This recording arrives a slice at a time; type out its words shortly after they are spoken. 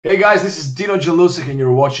Hey guys, this is Dino Jalusic and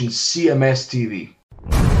you're watching CMS TV.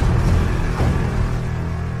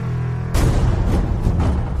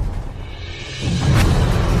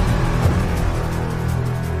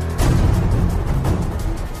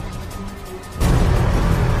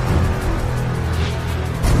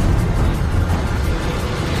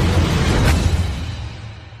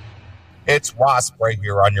 It's Wasp right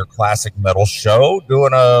here on your classic metal show,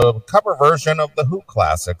 doing a cover version of the Who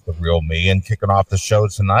classic, The Real Me, and kicking off the show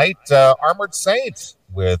tonight, Armored Saint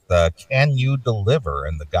with Can You Deliver?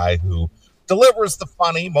 And the guy who delivers the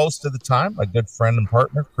funny most of the time, my good friend and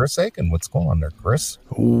partner, Chris Aiken. What's going on there, Chris?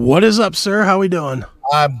 What is up, sir? How we doing?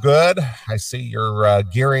 I'm good. I see you're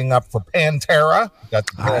gearing up for Pantera. Got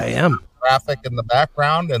the I am. graphic in the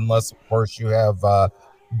background, unless, of course, you have...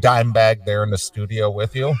 Dimebag there in the studio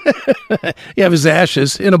with you. You have his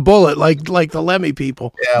ashes in a bullet, like the Lemmy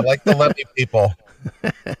people. Yeah, like the Lemmy people.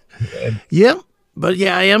 Yep. But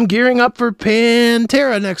yeah, I am gearing up for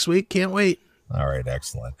Pantera next week. Can't wait. All right,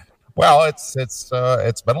 excellent. Well, it's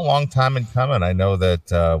been a long time in coming. I know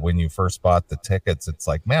that when you first bought the tickets, it's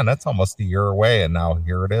like, man, that's almost a year away, and now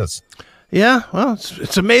here it is. Yeah, well,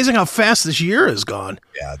 it's amazing how fast this year has gone.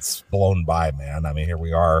 Yeah, it's blown by, man. I mean, here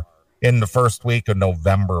we are in the first week of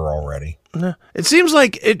November already. It seems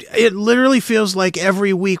like it literally feels like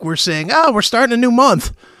every week we're saying, oh, we're starting a new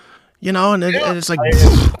month, you know, and it's like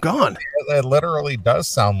gone. It literally does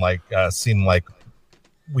seem like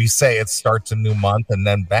we say it starts a new month and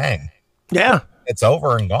then bang. Yeah. It's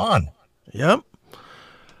over and gone. Yep.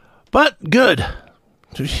 But good.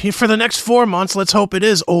 For the next 4 months, let's hope it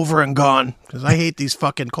is over and gone, because I hate these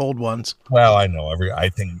fucking cold ones. Well, I know I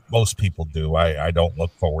think most people do. I don't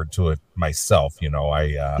look forward to it myself. You know, I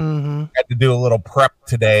had to do a little prep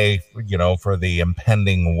today, you know, for the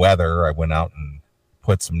impending weather. I went out and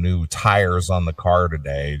put some new tires on the car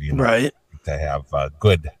today, you know, right, to have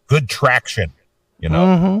good traction, you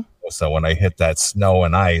know. So when I hit that snow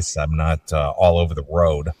and ice, I'm not all over the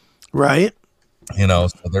road. Right. You know,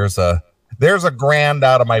 so there's a grand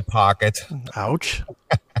out of my pocket. Ouch.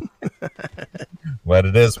 But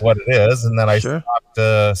it is what it is. And then I Sure.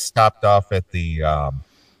 stopped off at the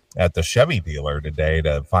Chevy dealer today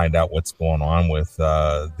to find out what's going on with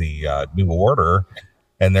the new order.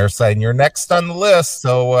 And they're saying you're next on the list,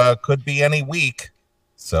 so could be any week.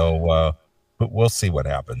 So but we'll see what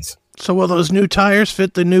happens. So will those new tires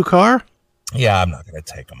fit the new car? Yeah, I'm not going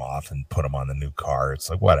to take them off and put them on the new car. It's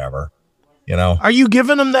like, whatever. You know, are you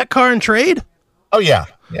giving them that car in trade? Oh, yeah.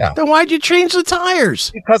 Yeah. Then why'd you change the tires?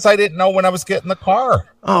 Because I didn't know when I was getting the car.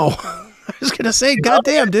 Oh, I was going to say,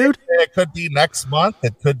 goddamn, dude. It could be next month.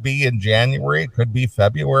 It could be in January. It could be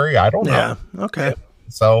February. I don't know. Yeah. Okay.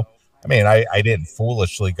 So, I mean, I didn't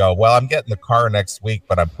foolishly go, well, I'm getting the car next week,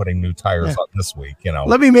 but I'm putting new tires on this week, you know.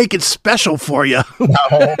 Let me make it special for you.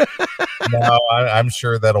 No, I'm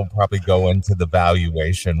sure that'll probably go into the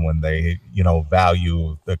valuation when they, you know,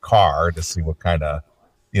 value the car to see what kind of,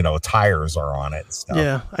 you know, tires are on it and stuff.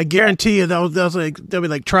 Yeah, I guarantee you they'll be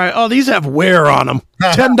like, try. Oh, these have wear on them.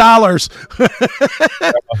 $10.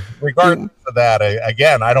 Regardless of that,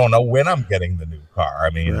 again, I don't know when I'm getting the new car. I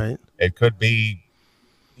mean, It could be,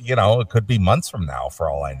 you know, it could be months from now for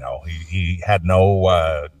all I know. He had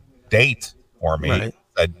no date for me. Right.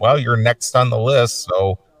 Said, well, you're next on the list,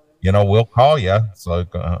 so, you know, we'll call you. So,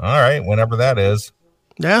 all right, whenever that is.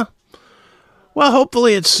 Yeah. Well,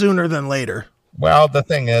 hopefully it's sooner than later. Well, the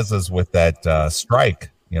thing is with that strike,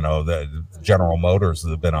 you know, the General Motors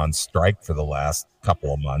have been on strike for the last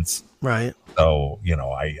couple of months. Right. So, you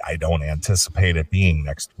know, I don't anticipate it being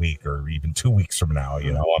next week or even 2 weeks from now,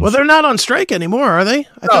 you know. Well, they're not on strike anymore, are they?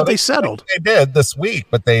 I thought they settled. They did this week,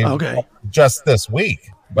 but just this week.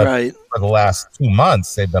 But for the last 2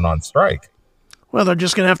 months, they've been on strike. Well, they're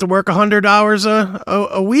just going to have to work 100 hours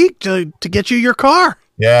a week to get you your car.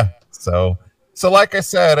 Yeah. So like I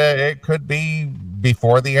said, it could be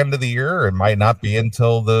before the end of the year. It might not be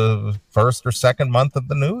until the first or second month of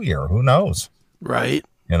the new year. Who knows? Right.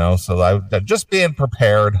 You know, so I just being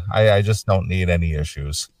prepared. I just don't need any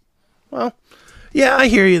issues. Well, yeah, I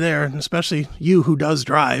hear you there, and especially you who does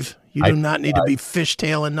drive. You do not need to be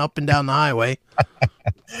fishtailing up and down the highway.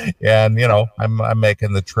 Yeah, and you know, I'm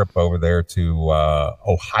making the trip over there to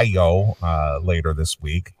Ohio later this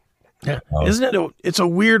week. Yeah, isn't it? It's a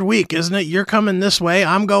weird week, isn't it? You're coming this way.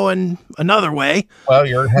 I'm going another way. Well,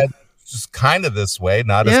 you're heading just kind of this way,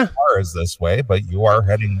 not as far as this way, but you are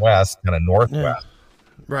heading west, kind of northwest. Yeah.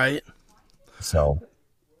 Right. So,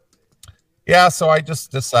 yeah, so I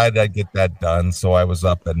just decided I'd get that done. So I was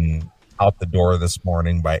up and out the door this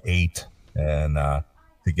morning by 8 and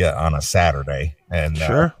to get on a Saturday and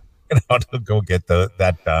sure. To go get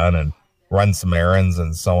that done and run some errands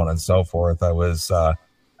and so on and so forth. I was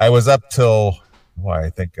up till I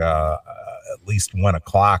think at least 1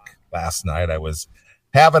 o'clock last night. I was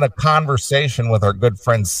having a conversation with our good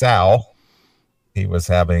friend Sal. He was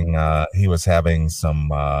having some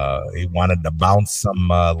he wanted to bounce some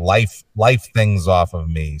life things off of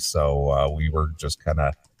me. So we were just kind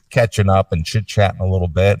of catching up and chit-chatting a little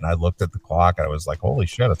bit, and I looked at the clock and I was like, holy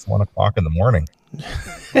shit, it's 1 o'clock in the morning.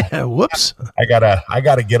 Whoops. I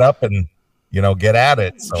gotta get up and get at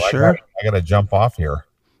it. So sure. I gotta jump off here.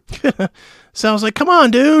 Sounds like, come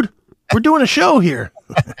on, dude. We're doing a show here.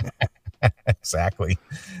 Exactly.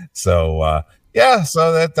 So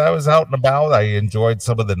so that I was out and about. I enjoyed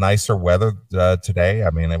some of the nicer weather today. I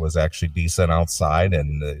mean, it was actually decent outside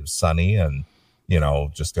and it was sunny and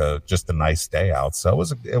just a nice day out. So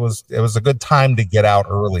it was a good time to get out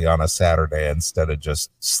early on a Saturday instead of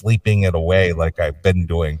just sleeping it away like I've been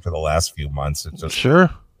doing for the last few months. It's just sure.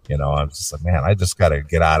 I'm just like, man, I just got to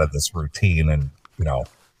get out of this routine and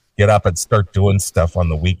get up and start doing stuff on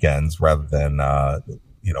the weekends rather than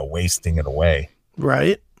wasting it away.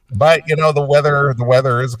 Right. But the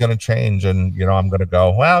weather is going to change, and I'm going to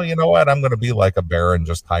go, well, you know what, I'm going to be like a bear and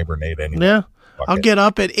just hibernate anyway. Yeah. I'll get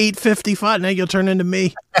up at 8:55. Now you'll turn into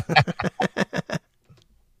me.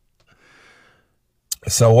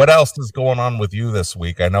 So what else is going on with you this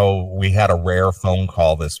week? I know we had a rare phone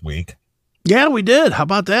call this week. Yeah, we did. How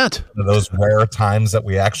about that? Those rare times that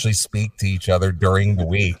we actually speak to each other during the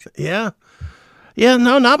week. Yeah. Yeah,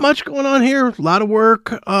 no, not much going on here. A lot of work.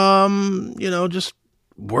 Just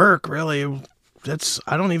work, really.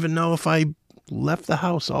 I don't even know if I left the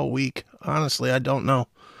house all week. Honestly, I don't know.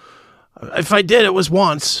 If I did, it was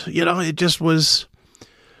once. It just was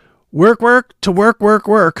work to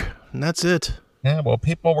work, and that's it. Yeah, well,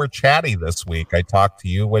 people were chatty this week. I talked to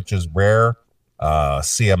you, which is rare.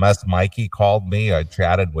 CMS Mikey called me. I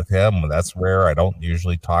chatted with him. That's rare. I don't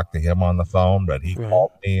usually talk to him on the phone, but he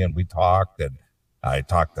called me and we talked. And I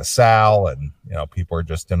talked to Sal, and people are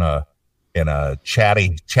just in a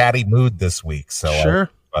chatty mood this week. So sure.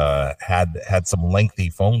 I had some lengthy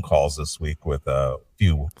phone calls this week with a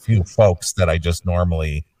few folks that I just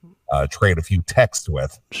normally trade a few texts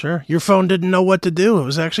with. Sure. Your phone didn't know what to do. It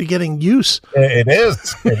was actually getting use. It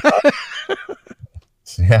is.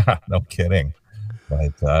 Yeah, no kidding.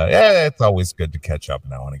 But it's always good to catch up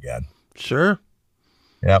now and again. Sure.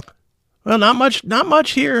 Yep. Well, not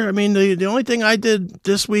much here. I mean, the only thing I did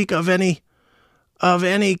this week of any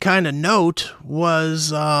kind of note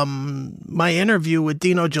was my interview with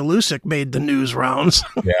Dino Jalusic made the news rounds.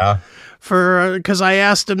 Yeah. Because I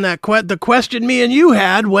asked him the question me and you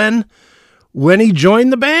had when he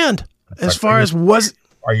joined the band.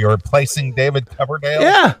 Are you replacing David Coverdale?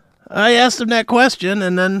 Yeah. I asked him that question,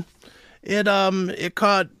 and then it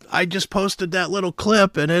caught. I just posted that little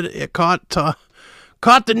clip, and it caught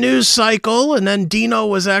the news cycle, and then Dino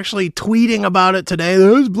was actually tweeting about it today. It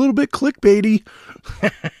was a little bit clickbaity.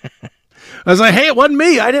 I was like, hey, it wasn't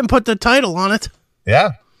me. I didn't put the title on it.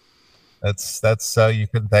 Yeah. That's you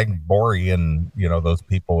can thank Bori and those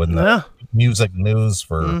people in the music news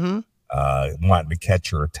for wanting to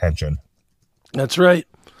catch your attention. That's right.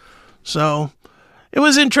 So it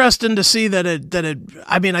was interesting to see that it.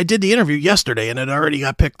 I mean, I did the interview yesterday and it already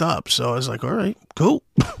got picked up. So I was like, all right, cool.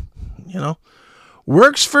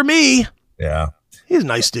 Works for me. Yeah, he's a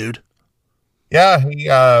nice dude. Yeah, he.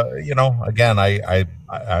 Again,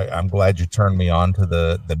 I'm glad you turned me on to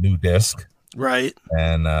the new disc. Right.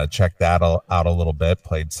 And checked that out a little bit.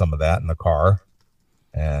 Played some of that in the car,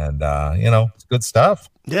 and it's good stuff.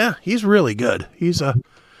 Yeah, he's really good.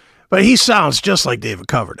 But he sounds just like David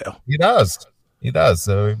Coverdale. He does.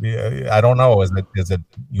 So I don't know. Is it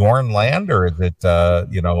Jorn Land or is it a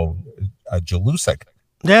Jalusic?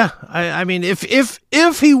 Yeah, I mean, if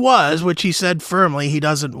he was, which he said firmly he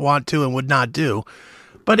doesn't want to and would not do,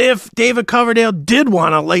 but if David Coverdale did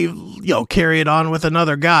want to carry it on with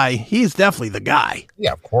another guy, he's definitely the guy.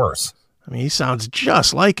 Yeah, of course. I mean, he sounds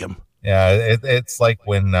just like him. Yeah, it's like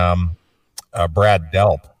when Brad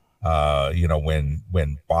Delp,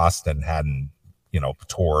 when Boston hadn't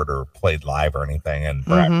toured or played live or anything, and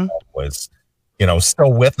Brad Delp was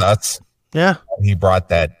still with us. Yeah, he brought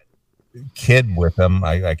that kid with him.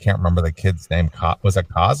 I can't remember the kid's name. Was it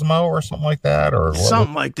Cosmo or something like that, or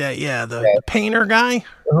something like that? Yeah, the painter guy,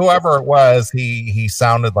 whoever it was. He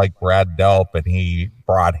sounded like Brad Delp, and he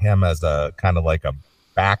brought him as a kind of like a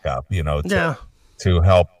backup, to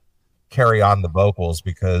help carry on the vocals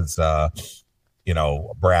because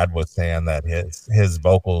Brad was saying that his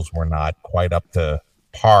vocals were not quite up to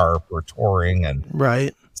par for touring, and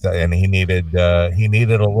right, and he needed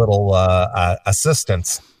a little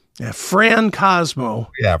assistance. Yeah, Fran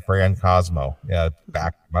Cosmo. Yeah, Fran Cosmo. Yeah,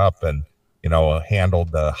 backed him up and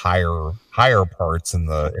handled the higher parts in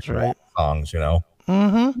the That's right. songs.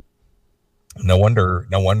 Mm-hmm. No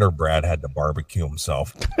wonder Brad had to barbecue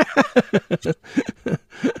himself.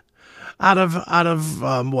 Out of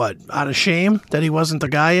what? Out of shame that he wasn't the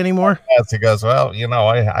guy anymore. Yes, he goes, well,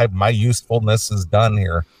 I my usefulness is done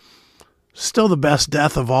here. Still the best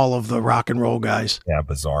death of all of the rock and roll guys. Yeah,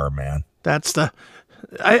 bizarre, man. That's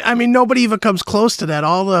I mean, nobody even comes close to that.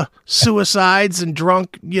 All the suicides and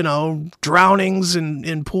drunk, drownings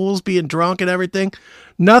in pools, being drunk and everything.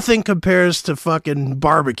 Nothing compares to fucking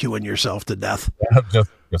barbecuing yourself to death. Yeah,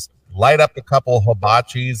 just light up a couple of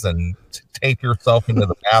hibachis and tape yourself into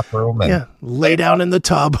the bathroom and lay down in the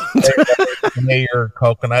tub. lay your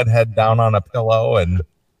coconut head down on a pillow and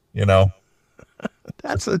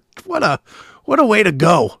That's what a way to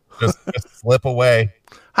go. just slip away.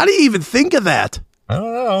 How do you even think of that? I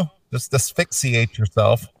don't know. Just asphyxiate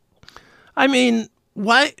yourself. I mean,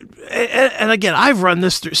 why? And again, I've run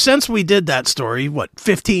this through since we did that story,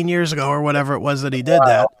 15 years ago or whatever it was that he did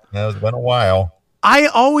that. Yeah, it's been a while. I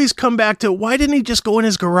always come back to, why didn't he just go in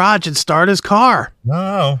his garage and start his car?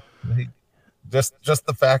 No, just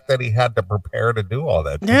the fact that he had to prepare to do all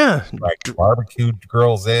that. Yeah. Like barbecue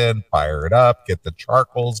grills in, fire it up, get the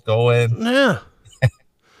charcoals going. Yeah.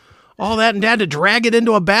 All that, and had to drag it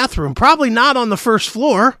into a bathroom. Probably not on the first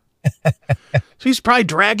floor. So he's probably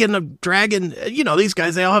dragging. These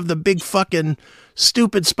guys, they all have the big fucking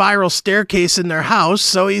stupid spiral staircase in their house.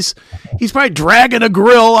 So he's probably dragging a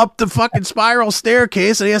grill up the fucking spiral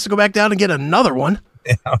staircase, and he has to go back down and get another one.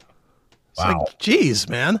 Yeah. Wow. It's like, geez,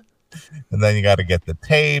 man. And then you got to get the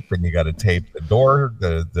tape, and you got to tape the door,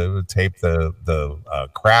 the tape the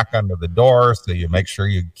crack under the door, so you make sure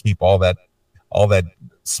you keep all that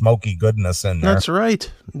smoky goodness in there. That's right.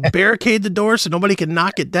 Barricade the door so nobody can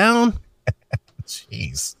knock it down.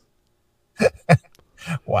 Jeez.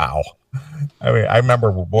 Wow. I mean, I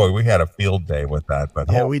remember, boy, we had a field day with that, but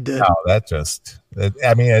yeah, we did. Wow,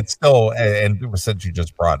 it's still, and since you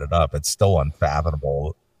just brought it up, it's still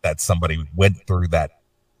unfathomable that somebody went through that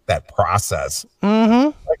process.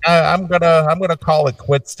 Mm-hmm. Like, I'm gonna call it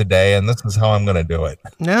quits today, and this is how I'm gonna do it.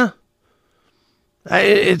 Yeah.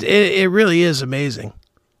 It really is amazing.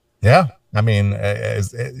 Yeah. I mean,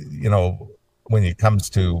 when it comes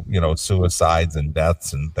to, suicides and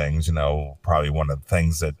deaths and things, probably one of the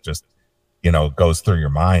things that just, goes through your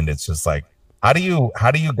mind. It's just like, how do you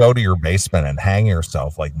go to your basement and hang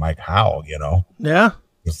yourself like Mike Howe, Yeah.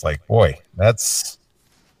 It's like, boy,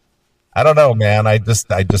 I don't know, man. I just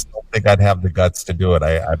don't think I'd have the guts to do it.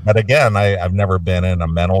 But again, I've never been in a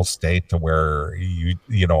mental state to where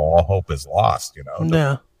all hope is lost,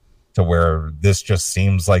 Yeah. To where this just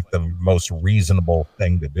seems like the most reasonable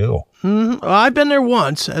thing to do. Mm-hmm. Well, I've been there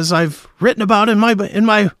once, as I've written about in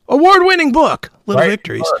my award-winning book, Little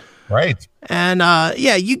Victories. Sure. Right. And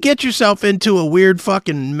you get yourself into a weird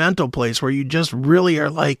fucking mental place where you just really are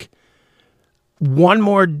like, one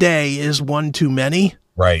more day is one too many.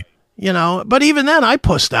 Right. But even then I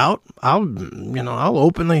pussed out. I'll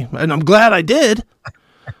openly, and I'm glad I did.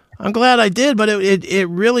 But it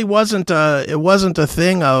really wasn't a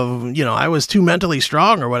thing of, I was too mentally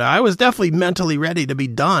strong or whatever. I was definitely mentally ready to be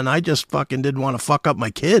done. I just fucking didn't want to fuck up my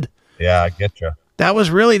kid. Yeah, I get you. That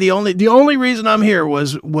was really the only reason I'm here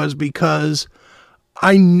was because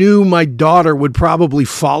I knew my daughter would probably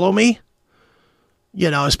follow me,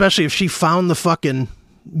 especially if she found the fucking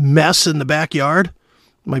mess in the backyard.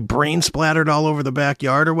 My brain splattered all over the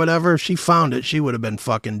backyard or whatever. If she found it, she would have been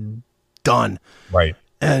fucking done. Right.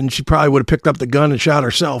 And she probably would have picked up the gun and shot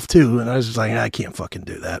herself too. And I was just like, I can't fucking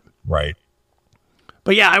do that. Right.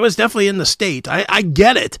 But yeah, I was definitely in the state. I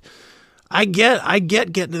get it. I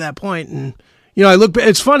get getting to that point. And,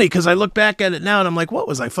 it's funny because I look back at it now and I'm like, what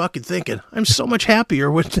was I fucking thinking? I'm so much happier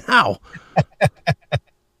with now.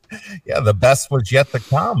 Yeah. The best was yet to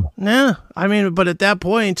come. Yeah. I mean, but at that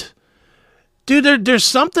point, dude, there's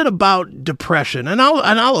something about depression, and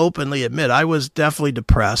I'll openly admit I was definitely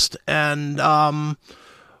depressed, and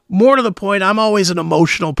more to the point, I'm always an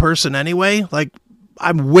emotional person anyway. Like,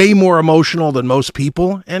 I'm way more emotional than most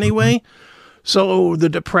people anyway. Mm-hmm. So the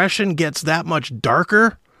depression gets that much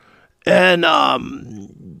darker, and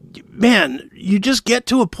man, you just get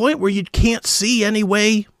to a point where you can't see any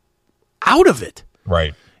way out of it.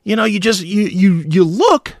 Right. You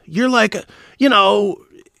look, you're like,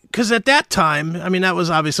 because at that time, I mean, that was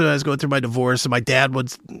obviously I was going through my divorce, and my dad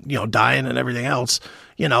was, dying and everything else,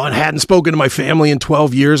 and hadn't spoken to my family in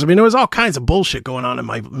 12 years. I mean, there was all kinds of bullshit going on in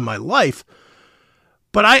my life.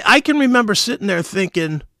 But I can remember sitting there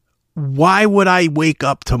thinking, why would I wake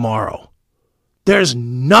up tomorrow? There's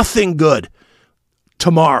nothing good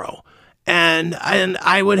tomorrow. And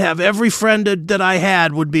I would have every friend that I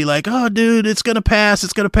had would be like, oh, dude, it's going to pass.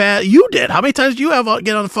 It's going to pass. You did. How many times do you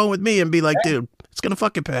get on the phone with me and be like, dude, it's going to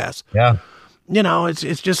fucking pass? Yeah. You know, it's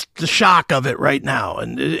just the shock of it right now.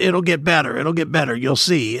 And it'll get better. It'll get better. You'll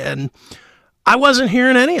see. And I wasn't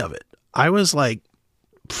hearing any of it. I was like,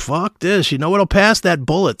 fuck this. You know what'll pass? That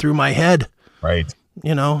bullet through my head. Right.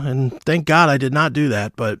 You know, and thank God I did not do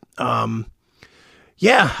that. But,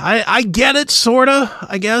 yeah, I get it, sort of,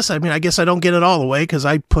 I guess. I mean, I guess I don't get it all the way because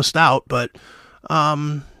I pussed out. But,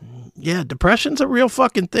 yeah, depression's a real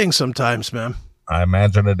fucking thing sometimes, man. I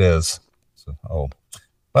imagine it is. So,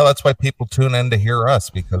 well, that's why people tune in to hear us,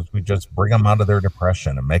 because we just bring them out of their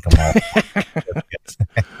depression and make them all.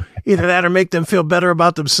 Either that or make them feel better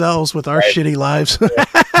about themselves with our shitty lives.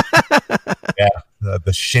 Yeah,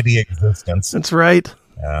 the shitty existence. That's right.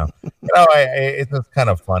 Yeah. You know, it's just kind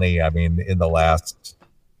of funny. I mean, in the last,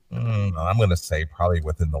 I'm going to say probably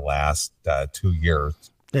within the last 2 years.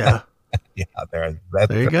 Yeah. Yeah. There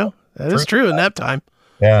you go. That is true in that time.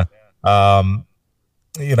 Yeah.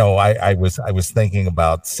 You know, I was thinking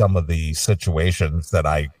about some of the situations that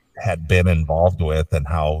I had been involved with and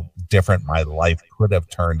how different my life could have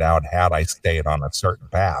turned out had I stayed on a certain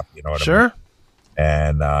path. You know what I mean?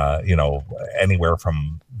 And, you know, anywhere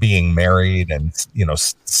from being married and, you know,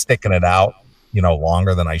 sticking it out, you know,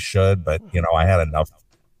 longer than I should. But, you know, I had enough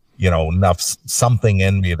something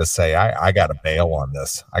in me to say, I got to bail on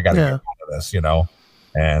this. I got to get out of this, you know.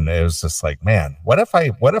 And it was just like, man, what if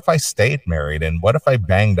I stayed married, and what if I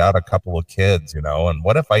banged out a couple of kids, you know, and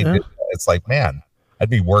what if I did? It's like, man, I'd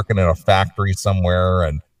be working in a factory somewhere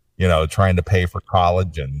and, you know, trying to pay for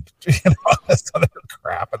college and, you know, all this other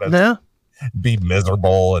crap, and be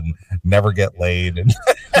miserable and never get laid. And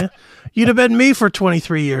you'd have been me for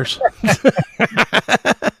 23 years,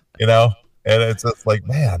 you know, and it's just like,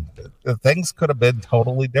 man, things could have been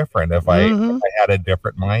totally different if I had a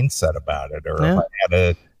different mindset about it, or if I had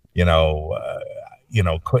a, you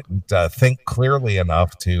know, couldn't think clearly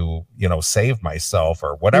enough to, you know, save myself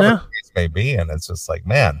or whatever the case may be. And it's just like,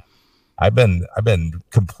 man, I've been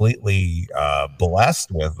completely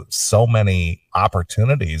blessed with so many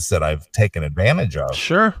opportunities that I've taken advantage of.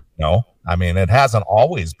 Sure. You know, I mean, it hasn't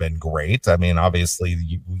always been great. I mean, obviously,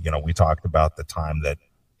 you know, we talked about the time that,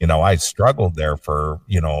 you know, I struggled there for,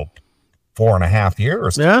 you know, 4.5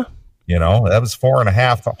 years. Yeah. You know, that was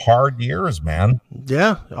 4.5 hard years, man.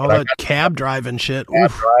 Yeah. All that cab driving shit.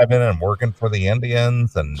 Cab driving and working for the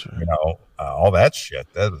Indians and, you know, all that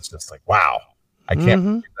shit. That was just like, wow. I can't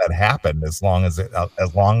believe that happened as long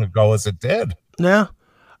ago as it did. Yeah.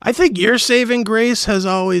 I think your saving grace has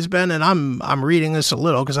always been, and I'm reading this a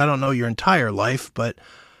little because I don't know your entire life, but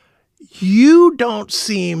you don't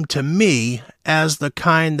seem to me as the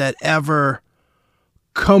kind that ever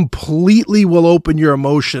completely will open your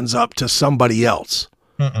emotions up to somebody else.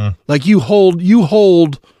 Like you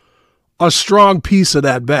hold a strong piece of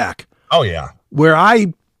that back. Oh yeah. Where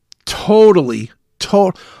I totally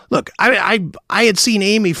look, I had seen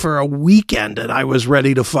Amy for a weekend and I was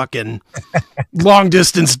ready to fucking long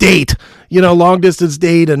distance date,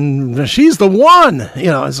 and she's the one,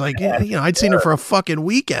 you know, it's like, you know, I'd seen her for a fucking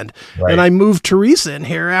weekend and I moved Teresa in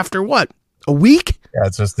here after what? A week? Yeah,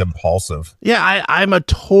 it's just impulsive. Yeah, I'm a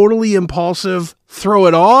totally impulsive, throw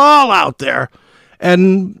it all out there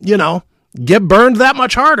and, you know, get burned that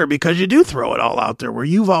much harder because you do throw it all out there, where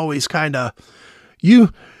you've always kind of,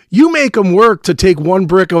 you make them work to take one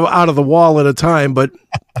brick out of the wall at a time, but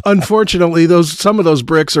unfortunately, some of those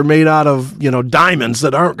bricks are made out of, you know, diamonds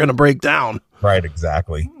that aren't going to break down. Right,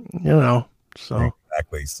 exactly. You know, so.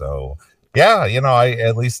 Exactly, so. Yeah, you know,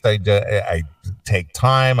 I take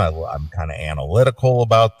time. I'm kind of analytical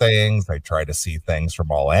about things. I try to see things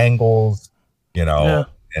from all angles, you know,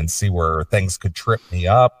 and see where things could trip me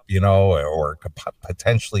up, you know, or could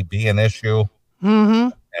potentially be an issue,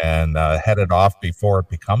 and head it off before it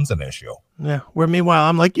becomes an issue. Yeah, where meanwhile,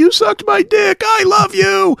 I'm like, you sucked my dick. I love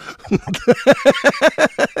you.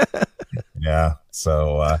 Yeah,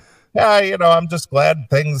 so... yeah, you know, I'm just glad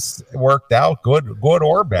things worked out, good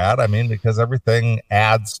or bad. I mean, because everything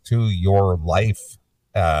adds to your life,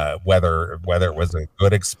 whether it was a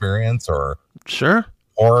good experience or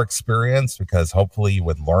poor experience, because hopefully you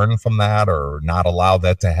would learn from that or not allow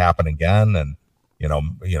that to happen again. And you know,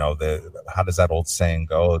 how does that old saying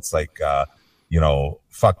go? It's like, you know,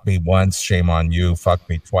 fuck me once, shame on you. Fuck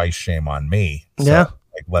me twice, shame on me. So,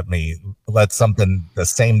 like, let the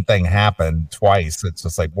same thing happen twice. It's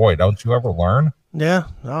just like, boy, don't you ever learn? Yeah,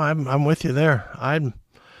 no, I'm with you there.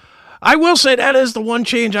 I will say that is the one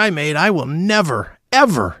change I made. I will never,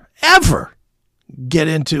 ever, ever get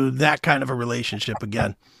into that kind of a relationship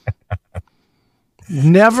again.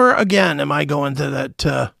 Never again am I going to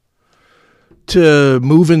that, to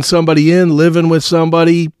moving somebody in, living with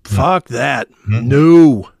somebody. Fuck that.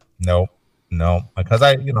 No. No, because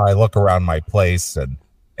I look around my place and,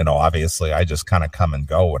 obviously I just kind of come and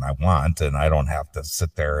go when I want, and I don't have to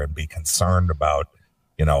sit there and be concerned about,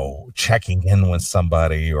 checking in with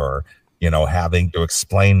somebody or, having to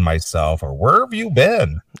explain myself or where have you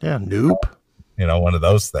been? Yeah. Nope. One of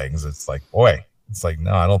those things. It's like, boy,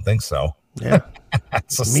 no, I don't think so. Yeah.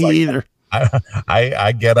 Me either.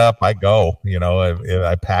 I get up, I go, if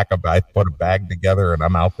I pack I put a bag together and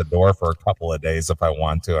I'm out the door for a couple of days if I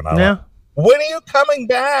want to. And when are you coming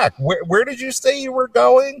back? Where did you say you were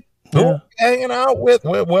going? Who were you hanging out with?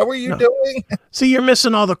 What were you doing? See, you're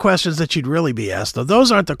missing all the questions that you'd really be asked, though.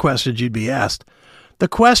 Those aren't the questions you'd be asked. The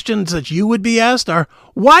questions that you would be asked are,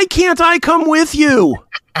 why can't I come with you?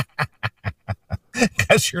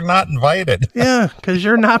 Because you're not invited. Yeah, because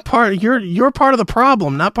you're not you're part of the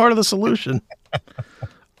problem, not part of the solution.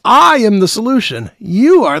 I am the solution.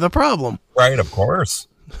 You are the problem. Right, of course.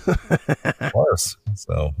 Of course.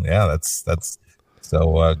 So yeah, that's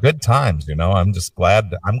so good times, I'm just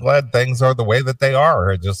glad things are the way that they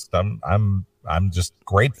are. I'm just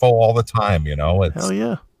grateful all the time, It's, hell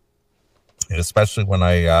yeah. Especially when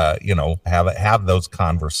I have those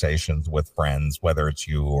conversations with friends, whether it's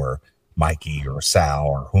you or Mikey or Sal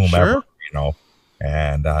or whomever,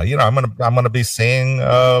 and I'm gonna be seeing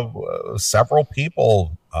several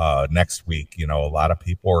people next week. A lot of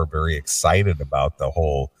people are very excited about the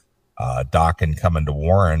whole Dockin coming to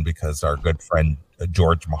Warren because our good friend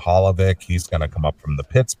George Mahalovic, he's going to come up from the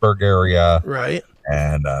Pittsburgh area, right?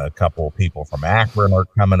 And a couple of people from Akron are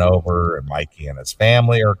coming over, and Mikey and his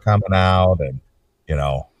family are coming out, and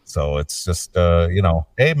so it's just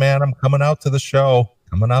hey man, I'm coming out to the show.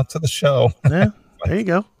 Yeah, there you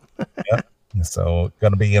go. Yeah. So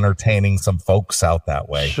going to be entertaining some folks out that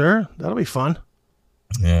way. Sure, that'll be fun.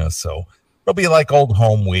 Yeah, so it'll be like old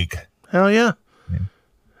home week. Hell yeah.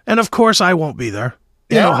 And of course I won't be there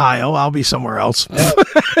in Ohio. I'll be somewhere else. Yeah.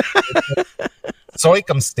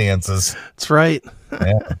 Circumstances. That's right.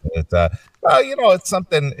 Yeah, it's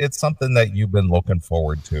something that you've been looking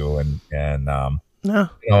forward to, and I'm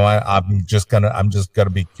just gonna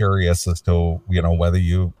be curious as to whether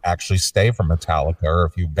you actually stay for Metallica or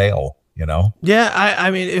if you bail. Yeah,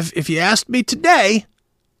 I mean, if you asked me today,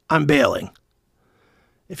 I'm bailing.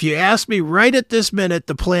 If you ask me right at this minute,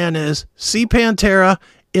 the plan is see Pantera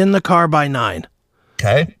in the car by 9.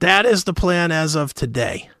 Okay, that is the plan as of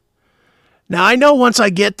today. Now, I know once I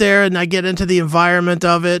get there and I get into the environment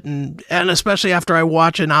of it, and especially after I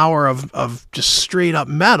watch an hour of just straight up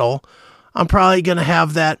metal, I'm probably going to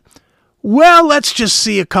have that, well, let's just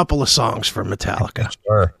see a couple of songs from Metallica.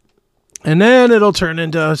 Sure. And then it'll turn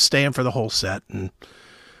into staying for the whole set and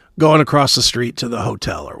going across the street to the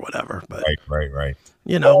hotel or whatever. But Right.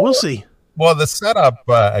 We'll see. Well, the setup,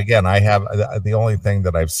 again, I have the only thing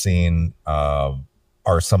that I've seen are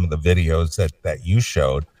some of the videos that you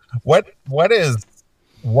showed. What is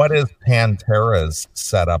Pantera's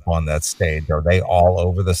setup on that stage? Are they all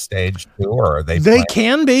over the stage too, or are they? They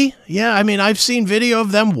can be. Yeah, I mean, I've seen video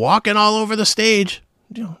of them walking all over the stage.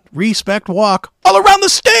 Respect walk all around the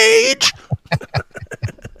stage.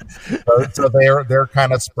 so they're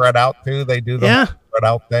kind of spread out too. They do the spread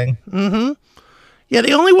out thing. Mm-hmm. Yeah,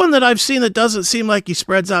 the only one that I've seen that doesn't seem like he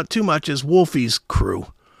spreads out too much is Wolfie's crew.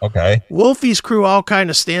 Okay. Wolfie's crew all kind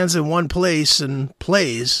of stands in one place and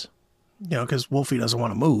plays, because Wolfie doesn't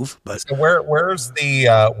want to move. But so where's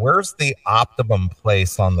the optimum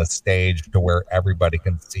place on the stage to where everybody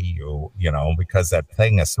can see you? Because that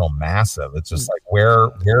thing is so massive. It's just like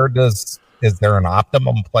is there an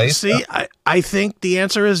optimum place? See, I think the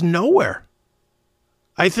answer is nowhere.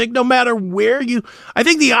 I think no matter where I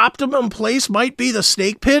think the optimum place might be the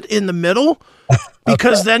snake pit in the middle.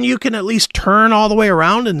 Because then you can at least turn all the way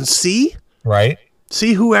around and see. Right.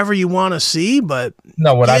 See whoever you want to see, but...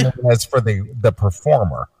 No, what I mean is for the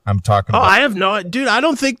performer. I'm talking about... I have no... Dude, I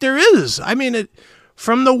don't think there is. I mean,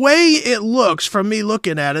 from the way it looks, from me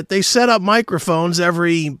looking at it, they set up microphones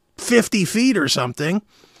every 50 feet or something,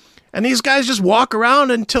 and these guys just walk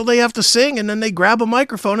around until they have to sing, and then they grab a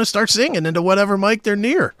microphone and start singing into whatever mic they're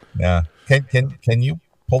near. Yeah. Can you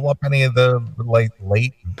pull up any of the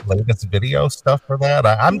latest video stuff for that?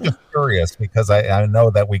 I'm just curious because I know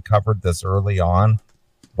that we covered this early on,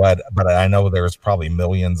 but I know there's probably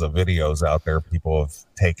millions of videos out there. People have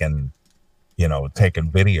taken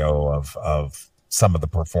video of some of the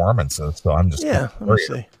performances. So I'm just curious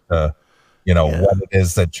what it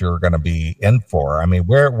is that you're going to be in for. I mean,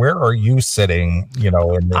 where are you sitting? In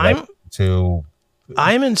relation to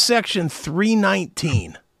I'm in section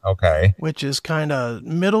 319. Okay. Which is kind of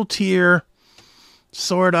middle tier,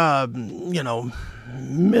 sort of,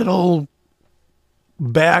 middle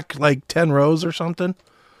back, like 10 rows or something.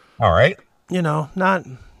 All right.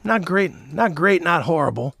 Not great, not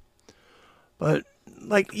horrible. But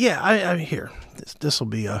I'm here. This will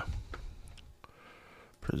be a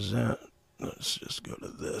present. Let's just go to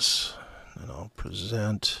this, and I'll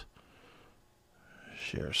present,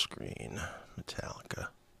 share screen, Metallica.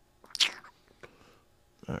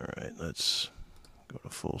 All right, let's go to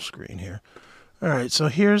full screen here. All right, so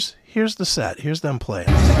here's the set. Here's them playing.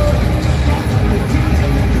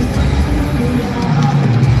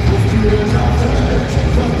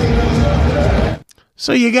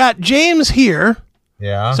 So you got James here.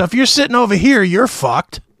 Yeah. So if you're sitting over here, you're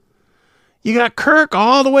fucked. You got Kirk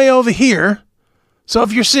all the way over here. So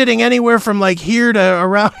if you're sitting anywhere from like here to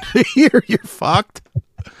around here, you're fucked.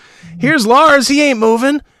 Here's Lars, he ain't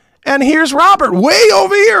moving. And here's Robert way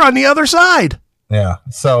over here on the other side. Yeah.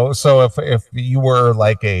 So if you were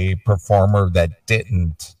like a performer that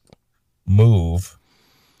didn't move,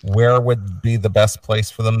 where would be the best place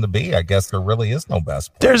for them to be? I guess there really is no best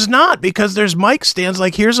place. There's not, because there's mic stands.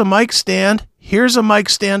 Like here's a mic stand. Here's a mic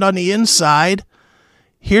stand on the inside.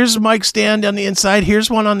 Here's a mic stand on the inside. Here's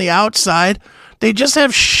one on the outside. They just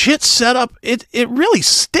have shit set up. It really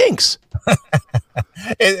stinks.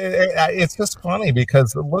 It's just funny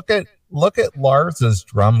because look at Lars's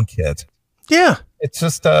drum kit. Yeah. It's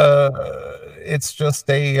just a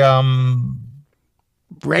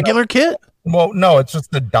regular kit. Well, no, it's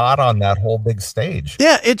just a dot on that whole big stage.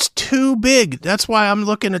 Yeah, it's too big. That's why I'm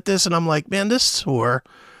looking at this and I'm like, man, this tour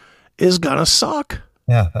is gonna suck.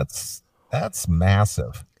 Yeah, that's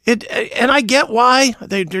massive. And I get why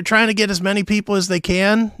they're trying to get as many people as they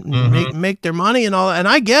can, make their money and all that. And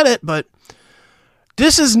I get it, but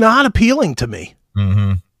this is not appealing to me.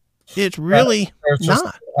 Mm-hmm. It's really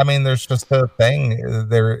not. There's just a thing.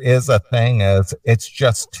 There is a thing as it's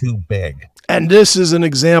just too big. And this is an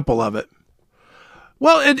example of it.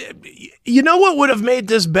 Well, you know what would have made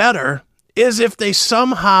this better is if they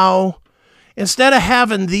somehow, instead of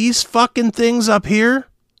having these fucking things up here,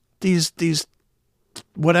 these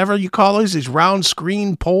whatever you call these round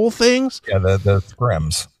screen pole things. Yeah, the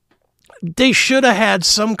scrims. They should have had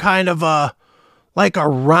some kind of a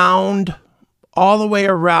round, all the way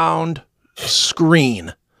around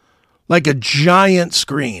screen, like a giant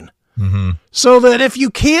screen. Mm-hmm. So that if you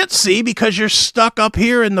can't see because you're stuck up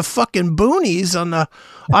here in the fucking boonies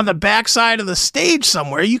on the backside of the stage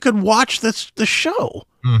somewhere, you could watch the show.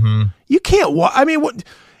 Mm-hmm. You can't watch. I mean,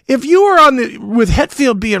 if you were with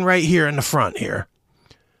Hetfield being right here in the front here,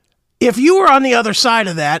 if you were on the other side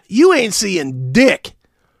of that, you ain't seeing dick.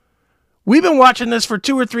 We've been watching this for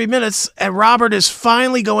 2 or 3 minutes, and Robert is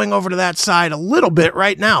finally going over to that side a little bit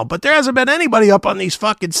right now, but there hasn't been anybody up on these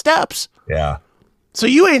fucking steps. Yeah. So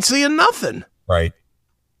you ain't seeing nothing. Right.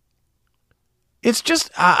 It's just,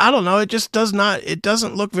 I don't know. It just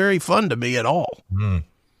doesn't look very fun to me at all. Mm.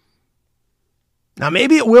 Now,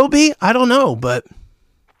 maybe it will be. I don't know, but.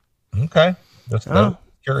 Okay. Just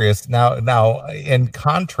curious. Now, in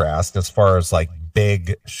contrast, as far as like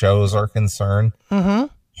big shows are concerned,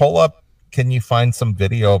 pull up, can you find some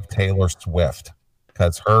video of Taylor Swift?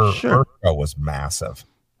 Because her show was massive.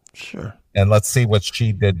 Sure. And let's see what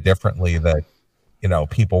she did differently that,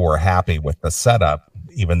 people were happy with the setup,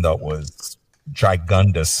 even though it was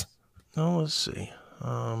gigundous. Oh, let's see.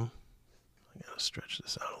 I gotta stretch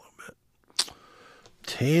this out a little bit.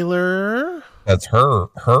 Taylor. That's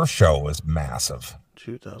her show was massive.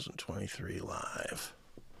 2023 live.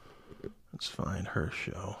 Let's find her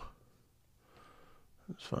show.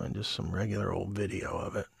 Let's find just some regular old video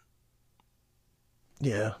of it.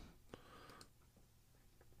 Yeah.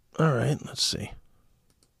 All right, let's see.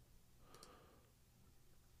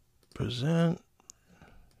 Present.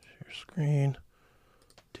 Share screen.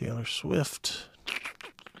 Taylor Swift.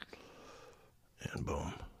 And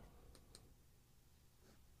boom.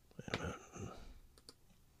 Wait a minute.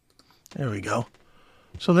 There we go.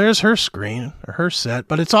 So there's her screen, or her set,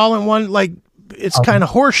 but it's all in one, it's kind of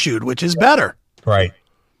horseshoed, which is better. Right.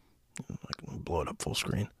 I can blow it up full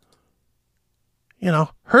screen.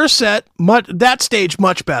 Her set, that stage,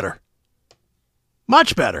 much better.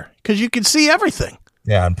 Much better, because you can see everything.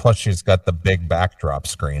 Yeah, and plus she's got the big backdrop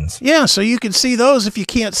screens. Yeah, so you can see those if you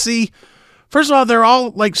can't see. First of all, they're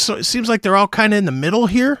all, so it seems like they're all kind of in the middle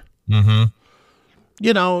here.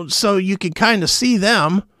 Mm-hmm. So you can kind of see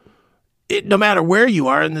them. No matter where you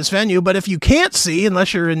are in this venue, but if you can't see,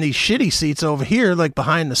 unless you're in these shitty seats over here, like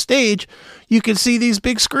behind the stage, you can see these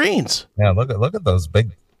big screens. Yeah, look at those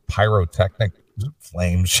big pyrotechnic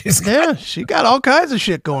flames she's got. Yeah, she got all kinds of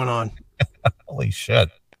shit going on. Holy shit.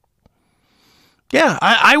 Yeah,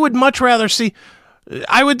 I would much rather see.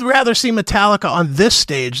 I would rather see Metallica on this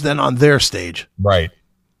stage than on their stage. Right.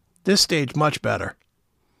 This stage much better.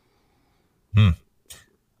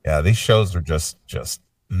 Yeah, these shows are just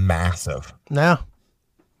massive. Yeah.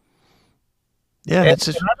 Yeah, And, that's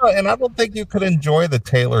just, I don't think you could enjoy the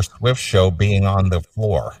Taylor Swift show being on the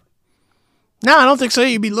floor. no, I don't think so.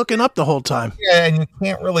 You'd be looking up the whole time. Yeah, and you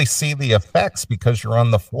can't really see the effects because you're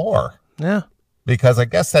on the floor. Yeah. Because I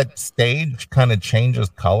guess that stage kind of changes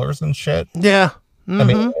colors and shit. Yeah. Mm-hmm. I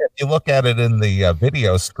mean, if you look at it in the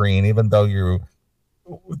video screen, even though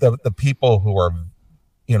the people who are,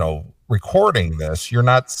 recording this, you're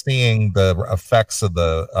not seeing the effects of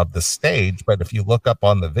the stage, but if you look up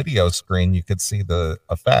on the video screen, you could see the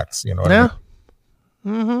effects. You know what I mean?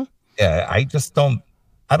 Mm-hmm. Yeah,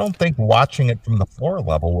 I don't think watching it from the floor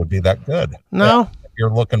level would be that good. No. If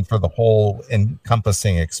you're looking for the whole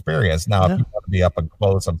encompassing experience. Now, if you want to be up and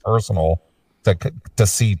close and personal to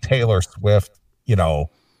see Taylor Swift,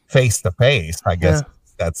 face to face, I guess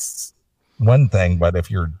that's one thing. But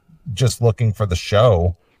if you're just looking for the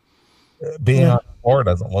show, being on the floor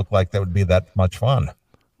doesn't look like that would be that much fun.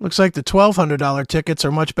 Looks like the $1,200 tickets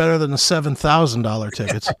are much better than the $7,000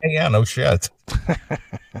 tickets. Yeah, no shit.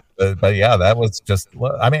 but yeah, that was just,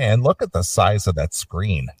 I mean, and look at the size of that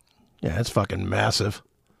screen. Yeah, it's fucking massive.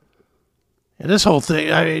 Yeah, this whole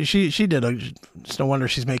thing, I mean, she did it's no wonder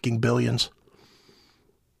she's making billions.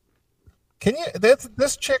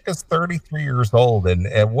 This chick is 33 years old,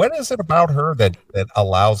 and what is it about her that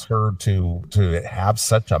allows her to have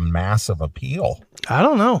such a massive appeal? I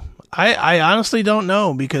don't know. I honestly don't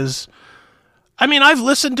know, because I mean, I've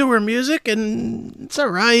listened to her music and it's all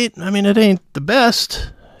right. I mean, it ain't the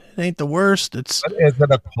best. It ain't the worst. Is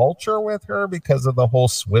it a culture with her because of the whole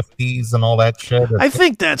Swifties and all that shit? I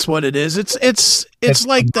think that's what it is. It's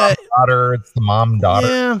like that. It's the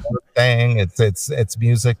mom-daughter thing. It's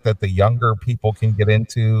music that the younger people can get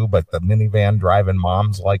into, but the minivan driving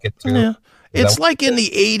moms like it too. Yeah. It's like in the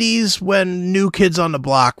 80s when New Kids on the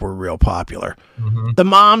Block were real popular. Mm-hmm. The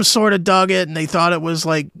moms sort of dug it and they thought it was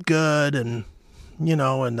like good, and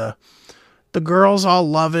and the girls all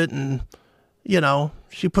love it, and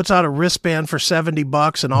she puts out a wristband for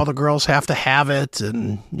 $70 and all the girls have to have it,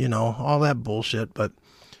 and all that bullshit. But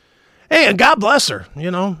hey, and God bless her,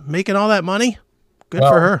 making all that money. Good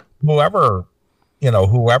for her.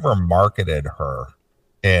 Whoever marketed her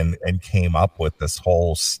and came up with this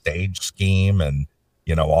whole stage scheme and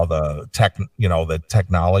all the the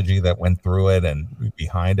technology that went through it and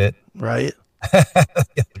behind it. Right.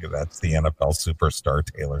 That's the NFL superstar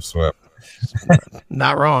Taylor Swift.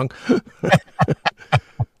 Not wrong.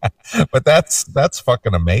 But that's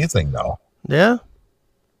fucking amazing though. Yeah.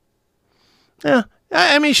 Yeah.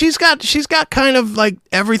 I mean, she's got kind of like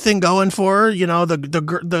everything going for her.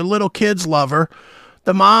 The little kids love her.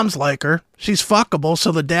 The moms like her. She's fuckable,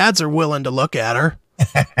 so the dads are willing to look at her.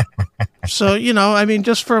 So, I mean,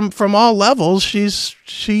 just from all levels,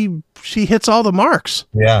 she hits all the marks.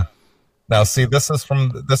 Yeah. Now, see, this is from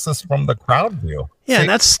the crowd view. Yeah, see, and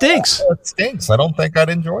that stinks. It stinks. I don't think I'd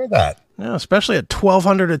enjoy that. Yeah, especially at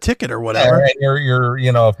 $1,200 a ticket or whatever. Yeah, and you're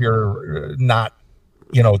if you're not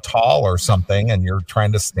tall or something, and you're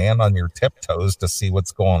trying to stand on your tiptoes to see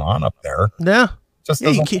what's going on up there. Yeah.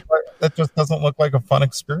 That just doesn't look like a fun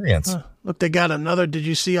experience. Look, they got another. Did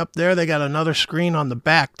you see up there? They got another screen on the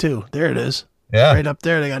back too. There it is. Yeah, right up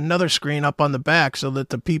there. They got another screen up on the back so that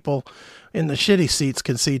the people in the shitty seats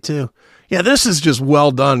can see too. Yeah, this is just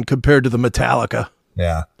well done compared to the Metallica.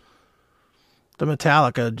 Yeah, the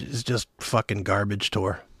Metallica is just fucking garbage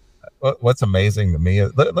tour. What's amazing to me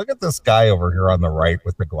is look at this guy over here on the right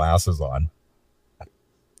with the glasses on.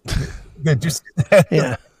 Did you see that?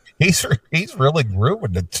 Yeah. He's really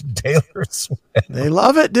grooving to Taylor Swift. They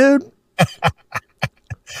love it, dude.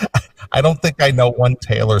 I don't think I know one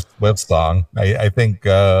Taylor Swift song. I think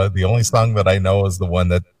the only song that I know is the one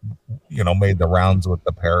that made the rounds with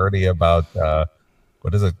the parody about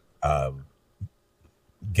what is it?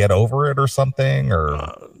 Get Over It or something, or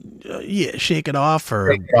yeah, Shake It Off,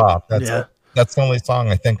 or Shake It Off. That's the only song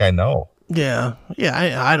I think I know. Yeah.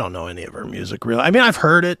 I don't know any of her music really. I mean, I've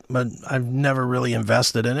heard it, but I've never really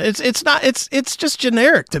invested in it. It's just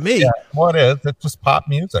generic to me. Yeah, well, it is. It's just pop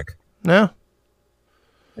music. Yeah.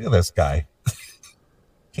 Look at this guy.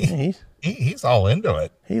 He's all into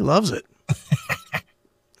it. He loves it.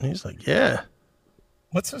 He's like, yeah.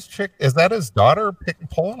 What's this chick? Is that his daughter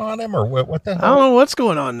pulling on him, or what the hell? I don't know what's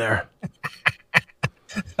going on there.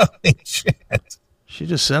 Holy shit. She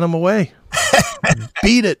just sent him away.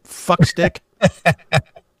 Beat it, fuck stick.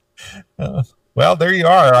 Well, there you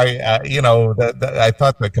are. I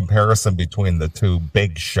thought the comparison between the two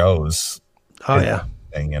big shows. Oh yeah.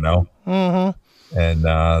 Thing, Mm-hmm. And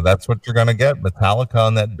that's what you're going to get. Metallica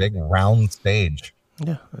on that big round stage.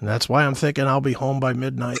 Yeah, and that's why I'm thinking I'll be home by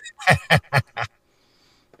midnight.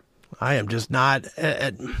 I am just not,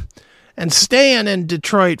 and staying in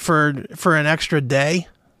Detroit for an extra day,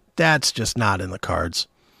 that's just not in the cards.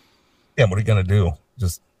 Yeah, what are you going to do?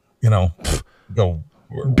 Just, go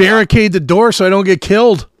barricade the door so I don't get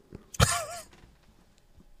killed.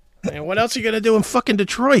 And what else are you going to do in fucking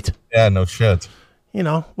Detroit? Yeah, no shit.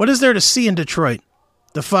 What is there to see in Detroit?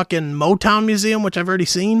 The fucking Motown Museum, which I've already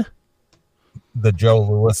seen. The Joe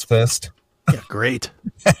Louis fist. Yeah, great.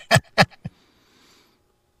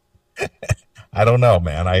 I don't know,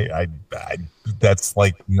 man. I that's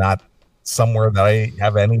like not somewhere that I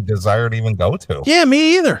have any desire to even go to. Yeah,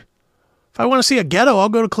 me either. If I want to see a ghetto, I'll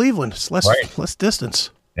go to Cleveland. It's less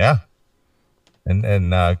distance. Yeah.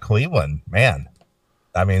 And Cleveland, man.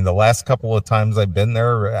 I mean, the last couple of times I've been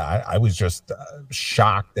there, I was just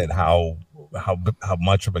shocked at how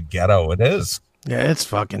much of a ghetto it is. Yeah, it's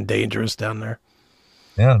fucking dangerous down there.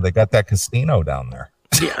 Yeah, they got that casino down there.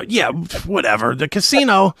 Yeah, whatever. The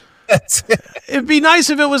casino. It'd be nice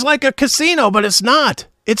if it was like a casino, but it's not.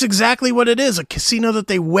 It's exactly what it is, a casino that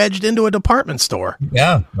they wedged into a department store.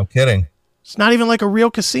 Yeah, no kidding. It's not even like a real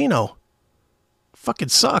casino. Fucking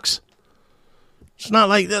sucks. It's not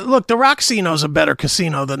like, look, the Roxino's a better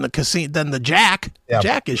casino than the Jack. Yeah.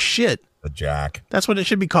 Jack is shit. The Jack. That's what it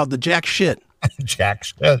should be called, the Jack shit. Jack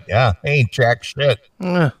shit, yeah. Ain't Jack shit.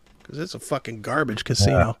 Because it's a fucking garbage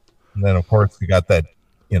casino. Yeah. And then, of course, you got that,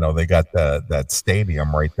 they got that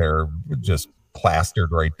stadium right there, just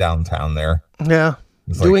plastered right downtown there. Yeah.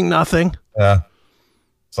 It's doing nothing. Yeah.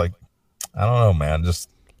 It's like, I don't know, man, just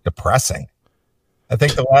depressing. I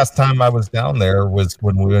think the last time I was down there was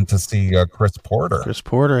when we went to see Chris Porter. Chris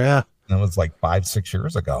Porter, yeah. That was like 5-6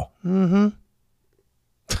 years ago. Mm-hmm.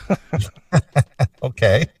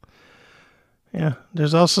 Okay. Yeah.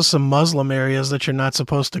 There's also some Muslim areas that you're not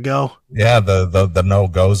supposed to go. Yeah, the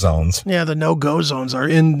no-go zones. Yeah, the no-go zones are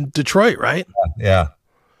in Detroit, right? Yeah.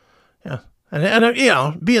 Yeah.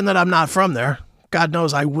 And being that I'm not from there, God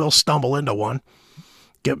knows I will stumble into one.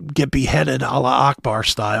 Get beheaded a la Akbar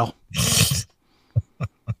style.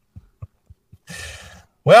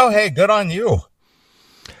 Well, hey, good on you.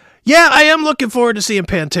 Yeah, I am looking forward to seeing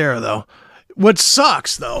Pantera, though. What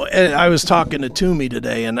sucks, though, and I was talking to Toomey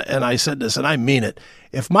today, and I said this, and I mean it.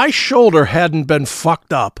 If my shoulder hadn't been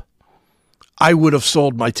fucked up, I would have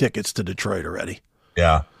sold my tickets to Detroit already.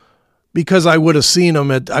 Yeah. Because I would have seen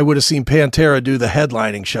Pantera do the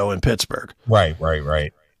headlining show in Pittsburgh.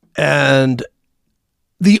 Right. And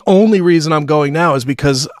the only reason I'm going now is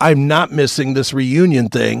because I'm not missing this reunion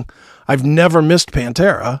thing. I've never missed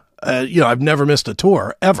Pantera. I've never missed a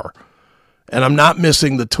tour ever. And I'm not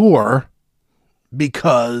missing the tour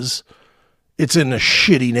because it's in a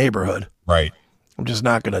shitty neighborhood. Right. I'm just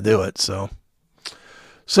not going to do it. So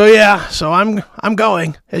yeah, so I'm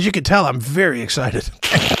going. As you can tell, I'm very excited.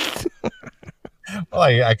 Well,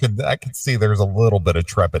 I could see there's a little bit of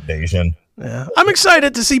trepidation. Yeah, I'm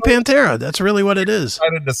excited to see Pantera. That's really what it is.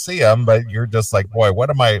 Excited to see them, but you're just like, boy, what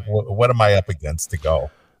am I up against to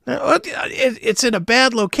go? It's in a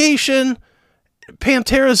bad location.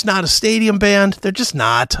 Pantera's not a stadium band. They're just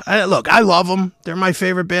not. I love them. They're my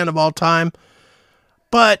favorite band of all time.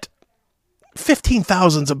 But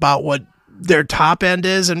 15,000's about what their top end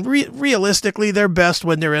is, and realistically, they're best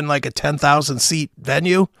when they're in like a 10,000 seat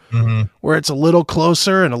venue, where it's a little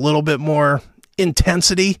closer and a little bit more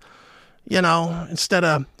intensity. Instead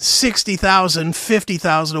of 60,000,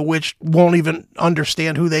 50,000 of which won't even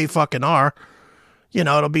understand who they fucking are.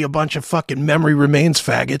 It'll be a bunch of fucking memory remains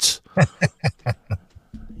faggots.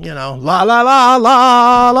 La la la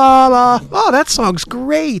la la la. Oh, that song's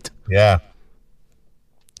great. Yeah.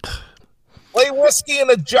 Play whiskey in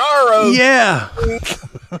a jar of. Yeah.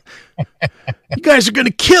 You guys are going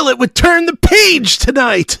to kill it with Turn the Page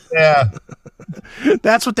tonight. Yeah.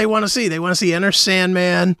 That's what they want to see. They want to see Enter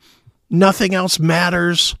Sandman. Nothing else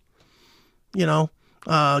matters.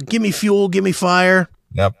 Give me fuel, give me fire.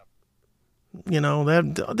 Yep. They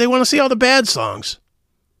want to see all the bad songs.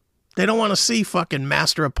 They don't want to see fucking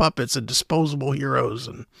Master of Puppets and Disposable Heroes.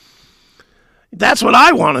 And that's what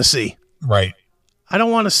I want to see. Right. I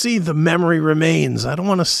don't want to see The Memory Remains. I don't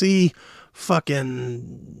want to see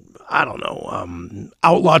fucking, I don't know,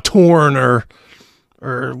 Outlaw Torn or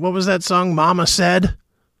what was that song, Mama Said?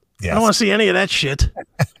 Yes. I don't want to see any of that shit.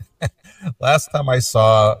 Last time I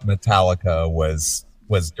saw Metallica was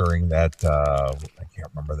during that, I can't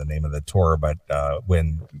remember the name of the tour, but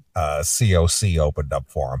when COC opened up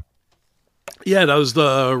for them. Yeah, that was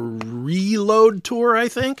the Reload tour, I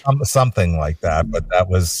think. Something like that. But that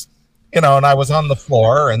was, and I was on the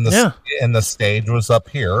floor, and the stage was up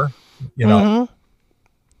here. One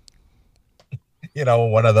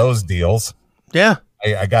of those deals. Yeah.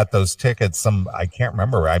 I got those tickets. I can't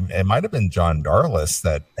remember. It might have been John Darlis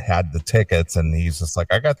that had the tickets, and he's just like,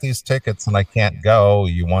 I got these tickets and I can't go.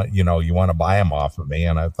 You want to buy them off of me?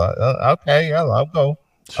 And I thought, okay, yeah, I'll go.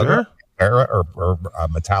 Sure. Or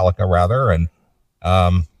Metallica rather, and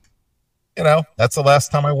that's the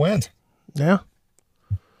last time I went. Yeah.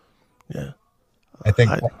 Yeah. I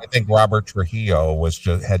think Robert Trujillo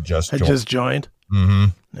had just joined. Mm-hmm.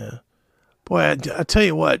 Yeah. Boy, I tell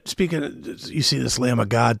you what, speaking of, you see this Lamb of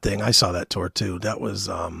God thing, I saw that tour too. That was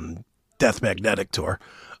Death Magnetic tour.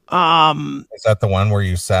 Is that the one where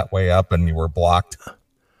you sat way up and you were blocked?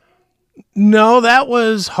 No, that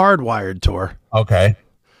was Hardwired tour. Okay.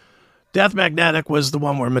 Death Magnetic was the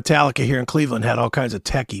one where Metallica here in Cleveland had all kinds of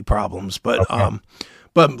techie problems, but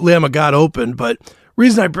Lamb of God opened. But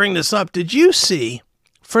reason I bring this up, did you see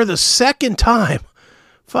for the second time,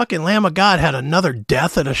 fucking Lamb of God had another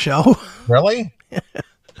death at a show? Really?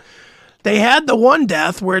 They had the one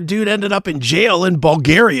death where a dude ended up in jail in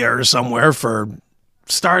Bulgaria or somewhere for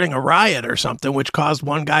starting a riot or something, which caused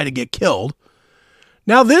one guy to get killed.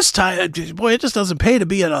 Now this time, boy, it just doesn't pay to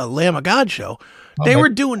be at a Lamb of God show. They were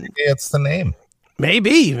doing... Maybe it's the name.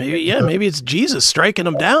 Maybe it's Jesus striking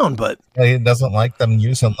them down, but... He doesn't like them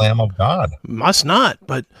using Lamb of God. Must not,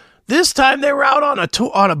 but this time they were out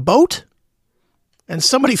on a boat, and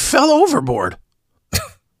somebody fell overboard.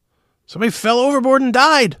 Somebody fell overboard and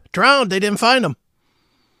died. Drowned. They didn't find him.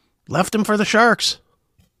 Left him for the sharks.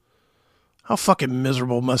 How fucking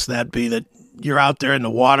miserable must that be that you're out there in the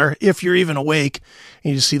water, if you're even awake,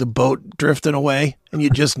 and you see the boat drifting away, and you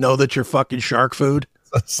just know that you're fucking shark food?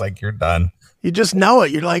 It's like you're done. You just know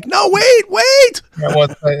it. You're like, no, wait. Yeah,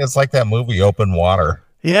 well, it's like that movie, Open Water.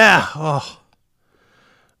 Yeah. Oh,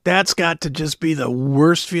 that's got to just be the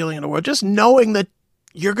worst feeling in the world. Just knowing that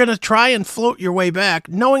you're going to try and float your way back,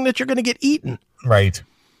 knowing that you're going to get eaten. Right.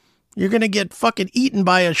 You're going to get fucking eaten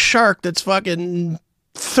by a shark that's fucking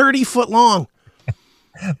 30 foot long.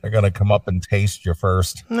 They're going to come up and taste you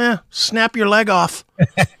first. Snap your leg off.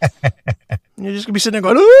 You're just going to be sitting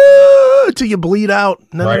there going, ooh, until you bleed out.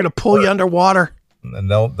 And then they're going to pull you underwater.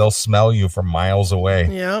 And they'll smell you from miles away.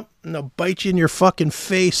 Yep. And they'll bite you in your fucking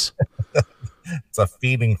face. It's a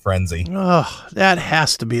feeding frenzy. Oh, that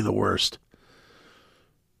has to be the worst.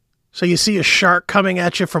 So you see a shark coming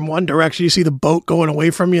at you from one direction. You see the boat going away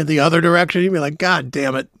from you in the other direction. You'd be like, God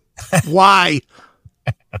damn it. Why?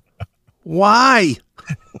 Why?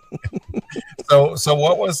 So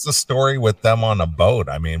what was the story with them on a boat?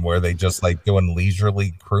 I mean, were they just like doing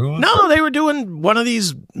leisurely cruise? No, they were doing one of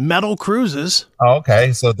these metal cruises. Oh,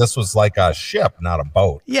 okay. So this was like a ship, not a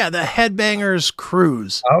boat. Yeah, the Headbangers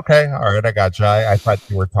Cruise. Okay. All right. I got you. I thought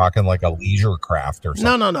you were talking like a leisure craft or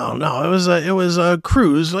something. No. It was a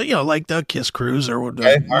cruise, like the Kiss Cruise or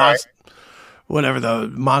whatever, the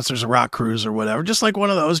Monsters of Rock Cruise or whatever. Just like one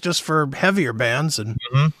of those, just for heavier bands. And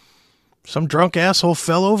some drunk asshole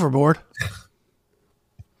fell overboard.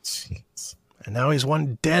 Jeez. And now he's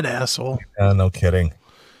one dead asshole. No kidding.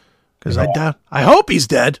 Because I hope he's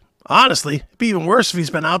dead. Honestly, it'd be even worse if he's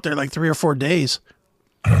been out there like 3 or 4 days.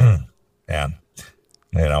 Yeah.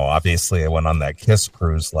 Obviously I went on that Kiss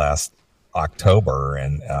cruise last October,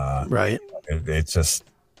 and right. It's just,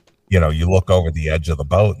 you look over the edge of the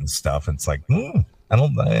boat and stuff, and it's like, I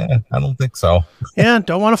don't think so. Yeah,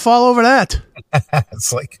 don't want to fall over that.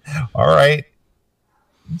 It's like, all right.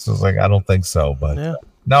 So it's like, I don't think so, but yeah.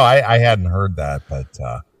 No, I hadn't heard that, but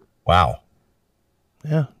wow.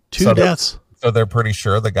 Yeah, 2 deaths. So they're pretty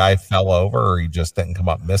sure the guy fell over, or he just didn't come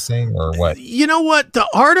up missing, or what? You know what? The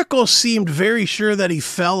article seemed very sure that he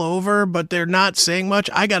fell over, but they're not saying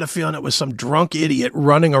much. I got a feeling it was some drunk idiot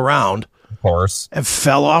running around. Of course. And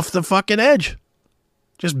fell off the fucking edge.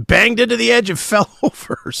 Just banged into the edge and fell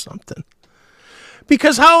over or something.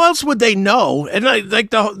 Because how else would they know? And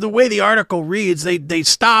like the way the article reads, they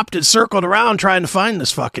stopped and circled around trying to find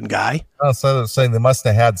this fucking guy. Oh, so they must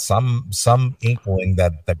have had some inkling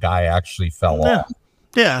that the guy actually fell off.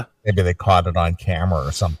 Yeah. Maybe they caught it on camera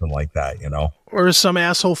or something like that, Or some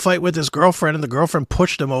asshole fight with his girlfriend and the girlfriend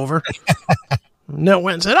pushed him over. No,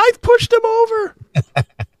 went and said, I've pushed him over.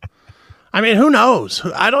 I mean, who knows?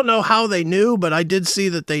 I don't know how they knew, but I did see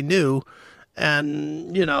that they knew.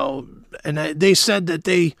 And, and they said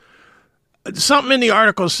that something in the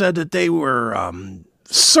article said that they were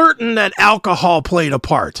certain that alcohol played a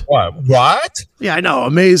part. What? Yeah, I know,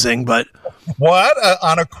 amazing, but what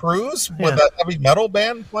on a cruise with a heavy metal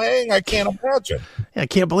band playing? I can't imagine. I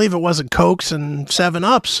can't believe it wasn't Cokes and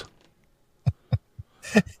 7-Ups.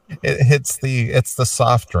 It's the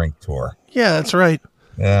soft drink tour. Yeah, that's right.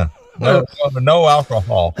 Yeah, no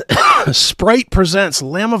alcohol. Sprite presents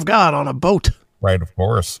Lamb of God on a boat. Right, of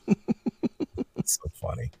course. It's so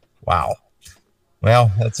funny. Wow.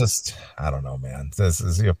 Well, that's just, I don't know, man. This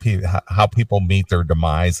is how people meet their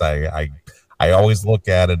demise. I always look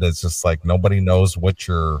at it as just like nobody knows what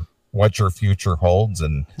your future holds,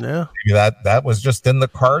 and maybe that was just in the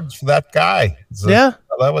cards for that guy. So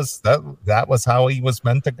that was how he was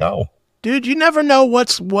meant to go. Dude, you never know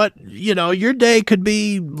what your day could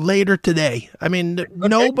be later today. I mean,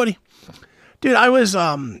 nobody. Dude, I was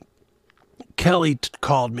Kelly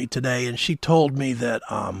called me today, and she told me that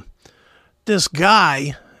this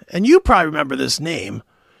guy, and you probably remember this name.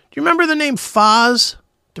 Do you remember the name Foz,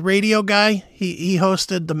 the radio guy? He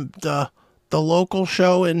hosted the local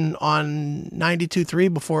show on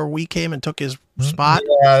 92.3 before we came and took his spot.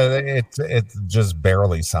 Yeah, it just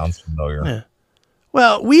barely sounds familiar. Yeah.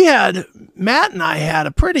 Well, Matt and I had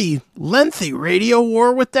a pretty lengthy radio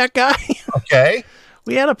war with that guy. Okay.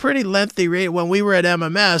 We had a pretty lengthy radio when we were at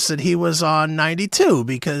MMS, and he was on 92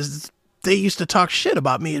 because they used to talk shit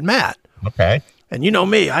about me and Matt. Okay. And you know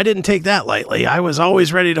me, I didn't take that lightly. I was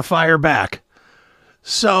always ready to fire back.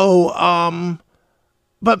 So,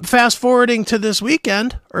 but fast forwarding to this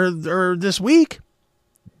weekend or this week,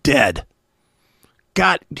 dead.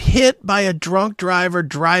 Got hit by a drunk driver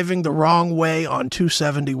driving the wrong way on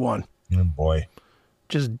 271. Oh boy.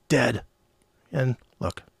 Just dead. And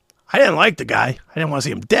look, I didn't like the guy. I didn't want to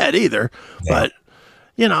see him dead either. Yeah. But,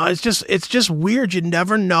 it's just weird. You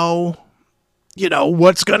never know,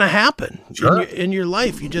 what's going to happen in your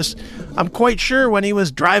life. I'm quite sure when he was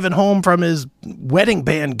driving home from his wedding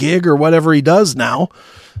band gig or whatever he does now,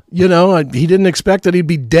 he didn't expect that he'd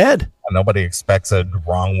be dead. Nobody expects a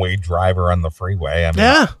wrong way driver on the freeway. I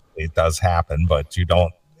mean, it does happen, but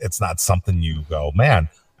it's not something you go, man,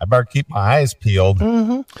 I better keep my eyes peeled.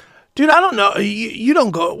 Mm-hmm. Dude, I don't know. You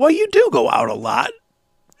don't go, well, you do go out a lot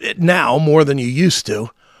now more than you used to.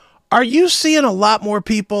 Are you seeing a lot more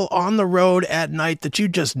people on the road at night that you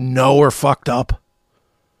just know are fucked up?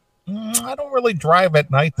 I don't really drive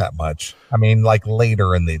at night that much. I mean, like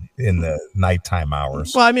later in the nighttime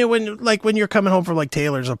hours. Well, I mean, when you're coming home from like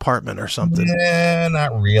Taylor's apartment or something. Yeah,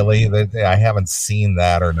 not really. I haven't seen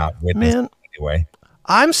that or not witnessed it anyway.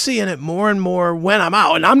 I'm seeing it more and more when I'm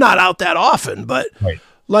out, and I'm not out that often, but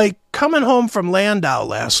like coming home from Landau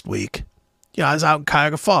last week, I was out in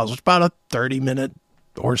Cuyahoga Falls, which is about a 30-minute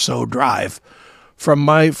or so drive from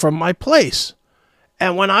my place.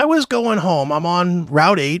 And when I was going home, I'm on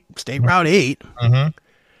Route 8, State Route 8. Mm-hmm.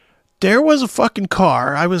 There was a fucking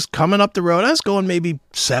car. I was coming up the road. I was going maybe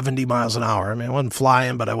 70 miles an hour. I mean, I wasn't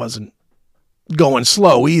flying, but I wasn't going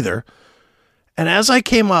slow either. And as I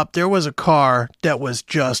came up, there was a car that was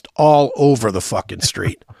just all over the fucking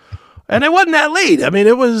street. And it wasn't that late. I mean,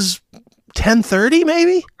 it was 10:30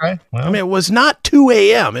 maybe. Okay, well. I mean, it was not 2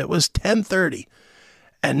 a.m. It was 10:30.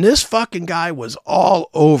 And this fucking guy was all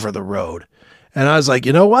over the road. And I was like,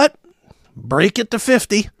 you know what? Brake it to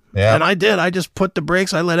 50. Yeah. And I did. I just put the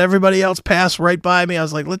brakes. I let everybody else pass right by me. I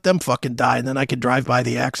was like, let them fucking die. And then I could drive by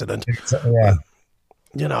the accident.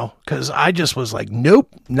 Yeah. Because I just was like,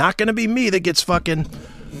 nope, not going to be me that gets fucking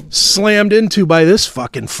slammed into by this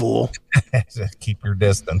fucking fool. Keep your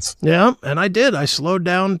distance. Yeah. And I did. I slowed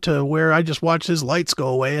down to where I just watched his lights go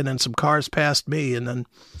away, and then some cars passed me. And then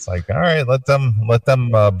it's like, all right, let them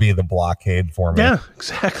be the blockade for me. Yeah,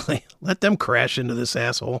 exactly. Let them crash into this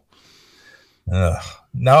asshole. No,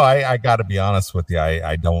 I got to be honest with you.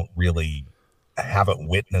 I haven't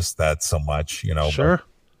witnessed that so much, Sure.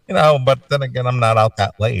 But then again, I'm not out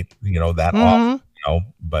that late, that often,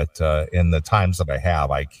 but in the times that I have,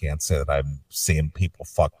 I can't say that I'm seeing people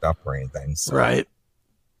fucked up or anything. So, right.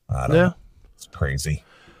 I don't know. It's crazy.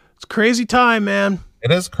 It's a crazy time, man.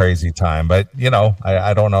 It is crazy time, but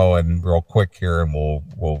I don't know. And real quick here, and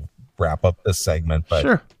we'll wrap up this segment, but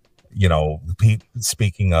sure. Pete,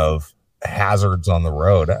 speaking of hazards on the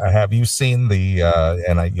road, have you seen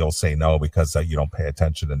you'll say no because you don't pay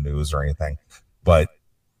attention to news or anything, but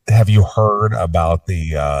have you heard about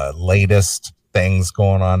the latest things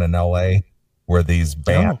going on in LA where these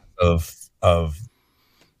bands of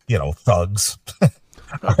thugs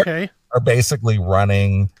are basically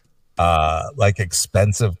running like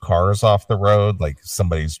expensive cars off the road? Like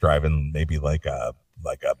somebody's driving maybe like a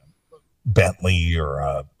Bentley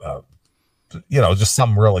or just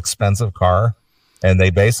some real expensive car, and they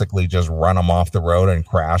basically just run them off the road and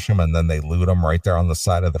crash them, and then they loot them right there on the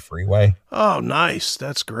side of the freeway. Oh, nice.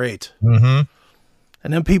 That's great. Mm-hmm.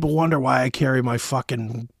 And then people wonder why I carry my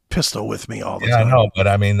fucking pistol with me all the time. Yeah, I know, but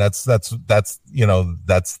I mean that's you know,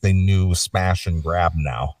 that's the new smash and grab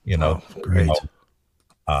now. You know, great. You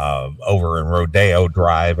know, over in Rodeo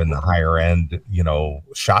Drive and the higher end, you know,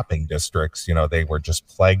 shopping districts, you know, they were just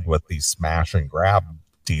plagued with these smash and grab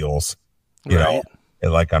deals. You know,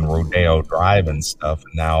 like on Rodeo Drive and stuff.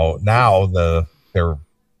 Now they're,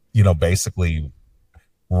 you know, basically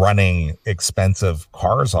running expensive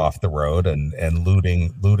cars off the road and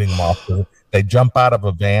looting them off. They jump out of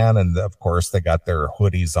a van, and of course they got their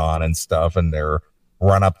hoodies on and stuff, and they're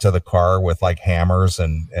run up to the car with like hammers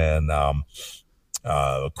and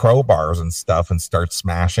crowbars and stuff and start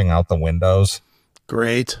smashing out the windows.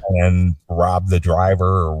 Great. And rob the driver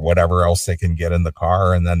or whatever else they can get in the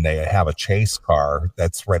car, and then they have a chase car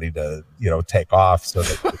that's ready to, you know, take off. So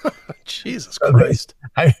that Jesus Christ!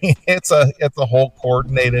 I mean, it's a whole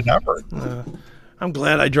coordinated effort. I'm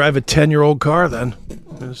glad I drive a 10-year-old car. Then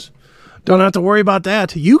don't have to worry about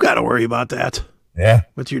that. You got to worry about that. Yeah,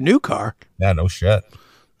 with your new car. Yeah, no shit.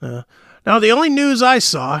 Now the only news I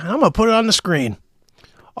saw, and I'm gonna put it on the screen.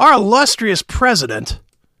 Our illustrious president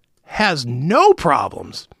has no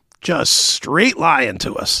problems just straight lying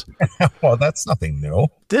to us. Well, that's nothing new.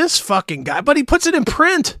 This fucking guy, but he puts it in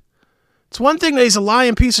print. It's one thing that he's a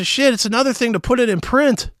lying piece of shit. It's another thing to put it in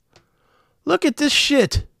print. Look at this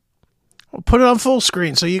shit. I'll put it on full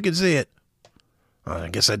screen so you can see it. I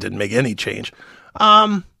guess I didn't make any change.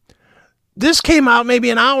 This came out maybe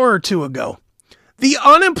an hour or two ago. The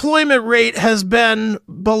unemployment rate has been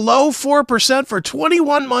below 4% for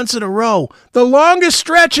 21 months in a row, the longest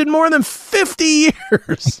stretch in more than 50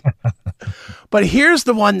 years. But here's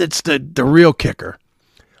the one that's the real kicker.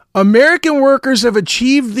 American workers have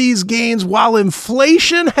achieved these gains while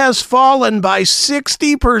inflation has fallen by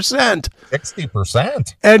 60%.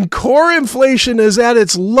 60%. And core inflation is at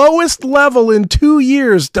its lowest level in 2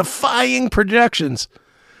 years, defying projections.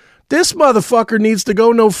 This motherfucker needs to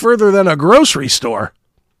go no further than a grocery store.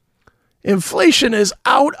 Inflation is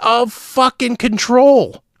out of fucking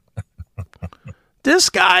control. This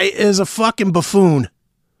guy is a fucking buffoon.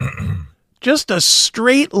 Just a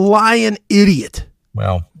straight lying idiot.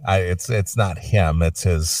 Well, it's not him. It's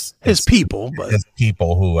his people, but his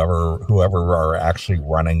people, whoever are actually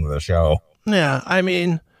running the show. Yeah, I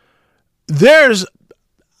mean, there's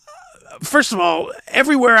first of all,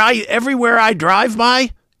 everywhere I drive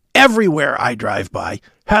by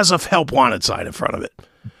has a help wanted sign in front of it.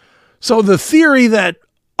 So the theory that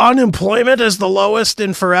unemployment is the lowest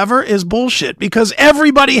in forever is bullshit because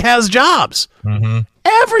everybody has jobs. Mm-hmm.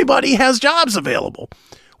 Everybody has jobs available,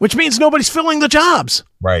 which means nobody's filling the jobs.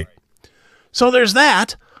 Right. So there's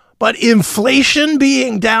that. But inflation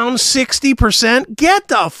being down 60%, get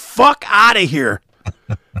the fuck out of here.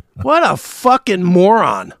 What a fucking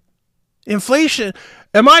moron. Inflation.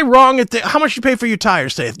 Am I wrong how much you pay for your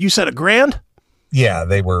tires, Dave? You said $1,000? Yeah,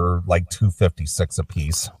 they were like $256 a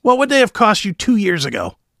piece. What would they have cost you 2 years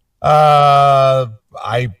ago?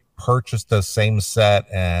 I purchased the same set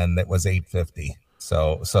and it was $850.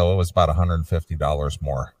 So it was about $150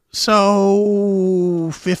 more.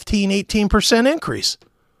 So 18% increase.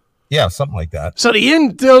 Yeah, something like that. So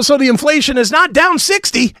the inflation is not down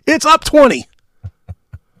 60, it's up 20.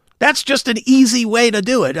 That's just an easy way to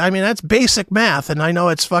do it. I mean, that's basic math, and I know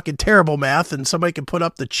it's fucking terrible math, and somebody can put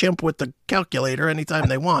up the chimp with the calculator anytime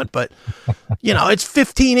they want, but, you know, it's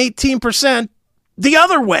 18% the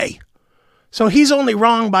other way. So he's only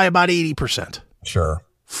wrong by about 80%. Sure.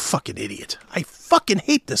 Fucking idiot. I fucking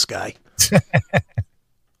hate this guy.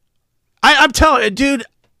 I'm telling you, dude,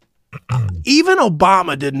 even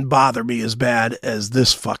Obama didn't bother me as bad as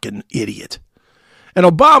this fucking idiot. And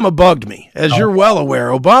Obama bugged me. As you're well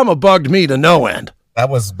aware, Obama bugged me to no end. That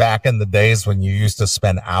was back in the days when you used to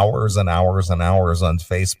spend hours and hours and hours on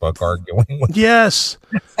Facebook arguing with. Yes.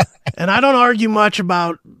 And I don't argue much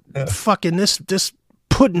about fucking this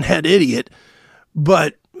puddinhead idiot.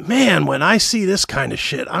 But, man, when I see this kind of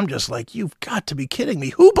shit, I'm just like, you've got to be kidding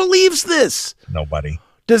me. Who believes this? Nobody.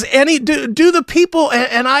 Does do the people,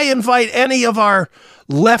 and I invite any of our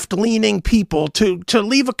left-leaning people to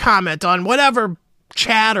leave a comment on whatever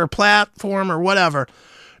chat or platform or whatever.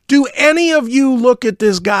 Do any of you look at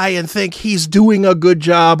this guy and think he's doing a good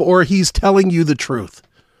job or he's telling you the truth?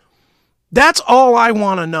 That's all I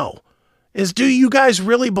want to know is, do you guys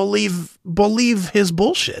really believe his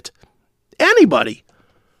bullshit? Anybody.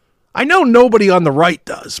 I know nobody on the right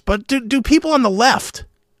does, but do people on the left,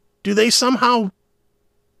 do they somehow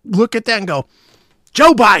look at that and go,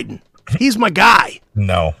 Joe Biden, He's my guy.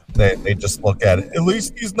 No, they just look at it. At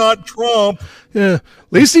least he's not Trump. Yeah.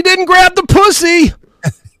 At least he didn't grab the pussy.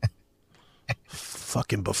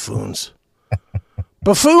 Fucking buffoons.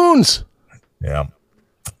 Buffoons. Yeah.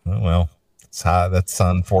 Well, that's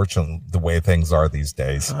unfortunate the way things are these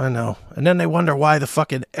days. I know. And then they wonder why the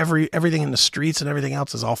fucking everything in the streets and everything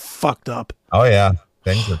else is all fucked up. Oh yeah,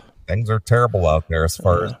 things are terrible out there as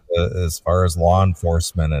far as law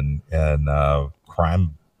enforcement and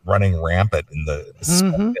crime running rampant in the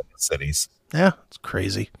cities. Yeah, it's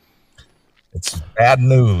crazy. It's bad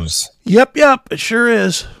news. Yep, it sure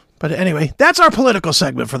is. But anyway, that's our political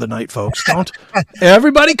segment for the night, folks. Don't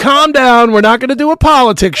everybody calm down. We're not going to do a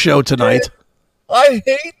politics show tonight. I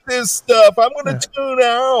hate this stuff. I'm going to tune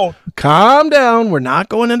out. Calm down. We're not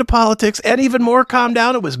going into politics. And even more calm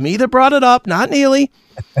down. It was me that brought it up, not Neely.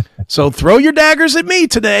 So throw your daggers at me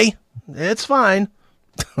today. It's fine.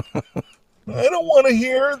 I don't want to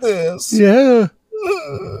hear this. Yeah.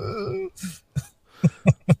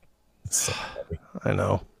 I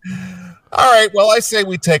know. All right. Well, I say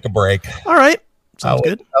we take a break. All right. Sounds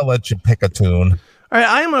good. I'll let you pick a tune. All right.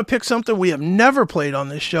 I am going to pick something we have never played on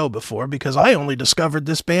this show before because I only discovered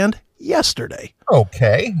this band yesterday.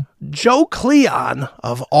 Okay. Joe Cleon,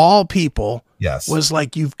 of all people, yes, was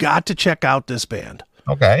like, you've got to check out this band.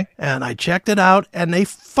 Okay. And I checked it out, and they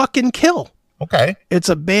fucking kill. Okay. It's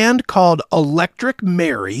a band called Electric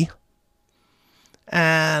Mary,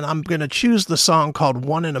 and I'm going to choose the song called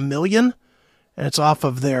 1 in a Million, and it's off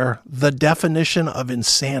of their The Definition of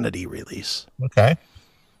Insanity release. Okay.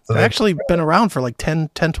 So they've actually been around for like 10,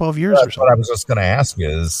 12 years or something. What I was just going to ask you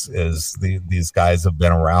is these guys have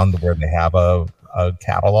been around where they have a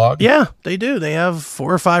catalog? Yeah, they do. They have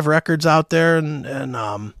 4 or 5 records out there,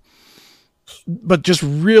 and but just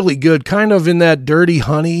really good, kind of in that Dirty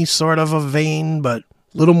Honey sort of a vein, but a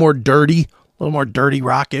little more dirty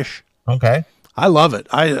rockish. Okay. I love it.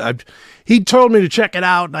 He told me to check it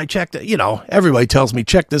out, and I checked it. You know, everybody tells me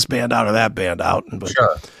check this band out or that band out.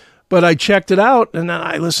 Sure. But I checked it out, and then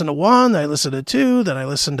I listened to 1, then I listened to 2, then I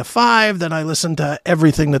listened to 5, then I listened to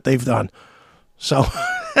everything that they've done. So,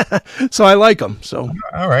 so I like them. So.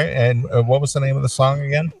 All right. And what was the name of the song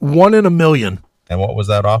again? 1 in a Million. And what was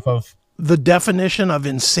that off of? The Definition of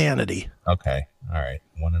Insanity. Okay. All right.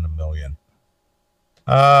 1 in a Million.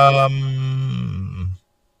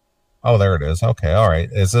 Oh, there it is. Okay. All right.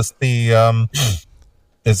 Is this the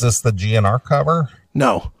GNR cover?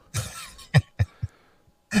 No.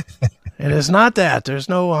 It is not that. There's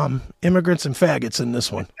no immigrants and faggots in this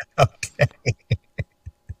one. Okay.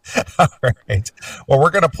 All right. Well, we're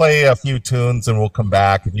going to play a few tunes and we'll come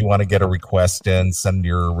back. If you want to get a request in, send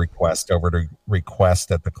your request over to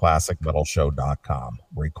request@theclassicmetalshow.com.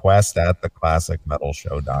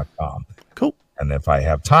 Request@theclassicmetalshow.com. Cool. And if I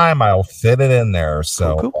have time, I'll fit it in there.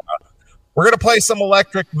 So cool. We're going to play some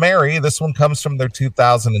Electric Mary. This one comes from their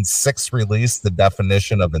 2006 release, The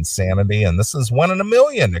Definition of Insanity. And this is 1 in a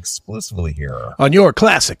Million exclusively here on your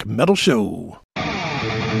Classic Metal Show.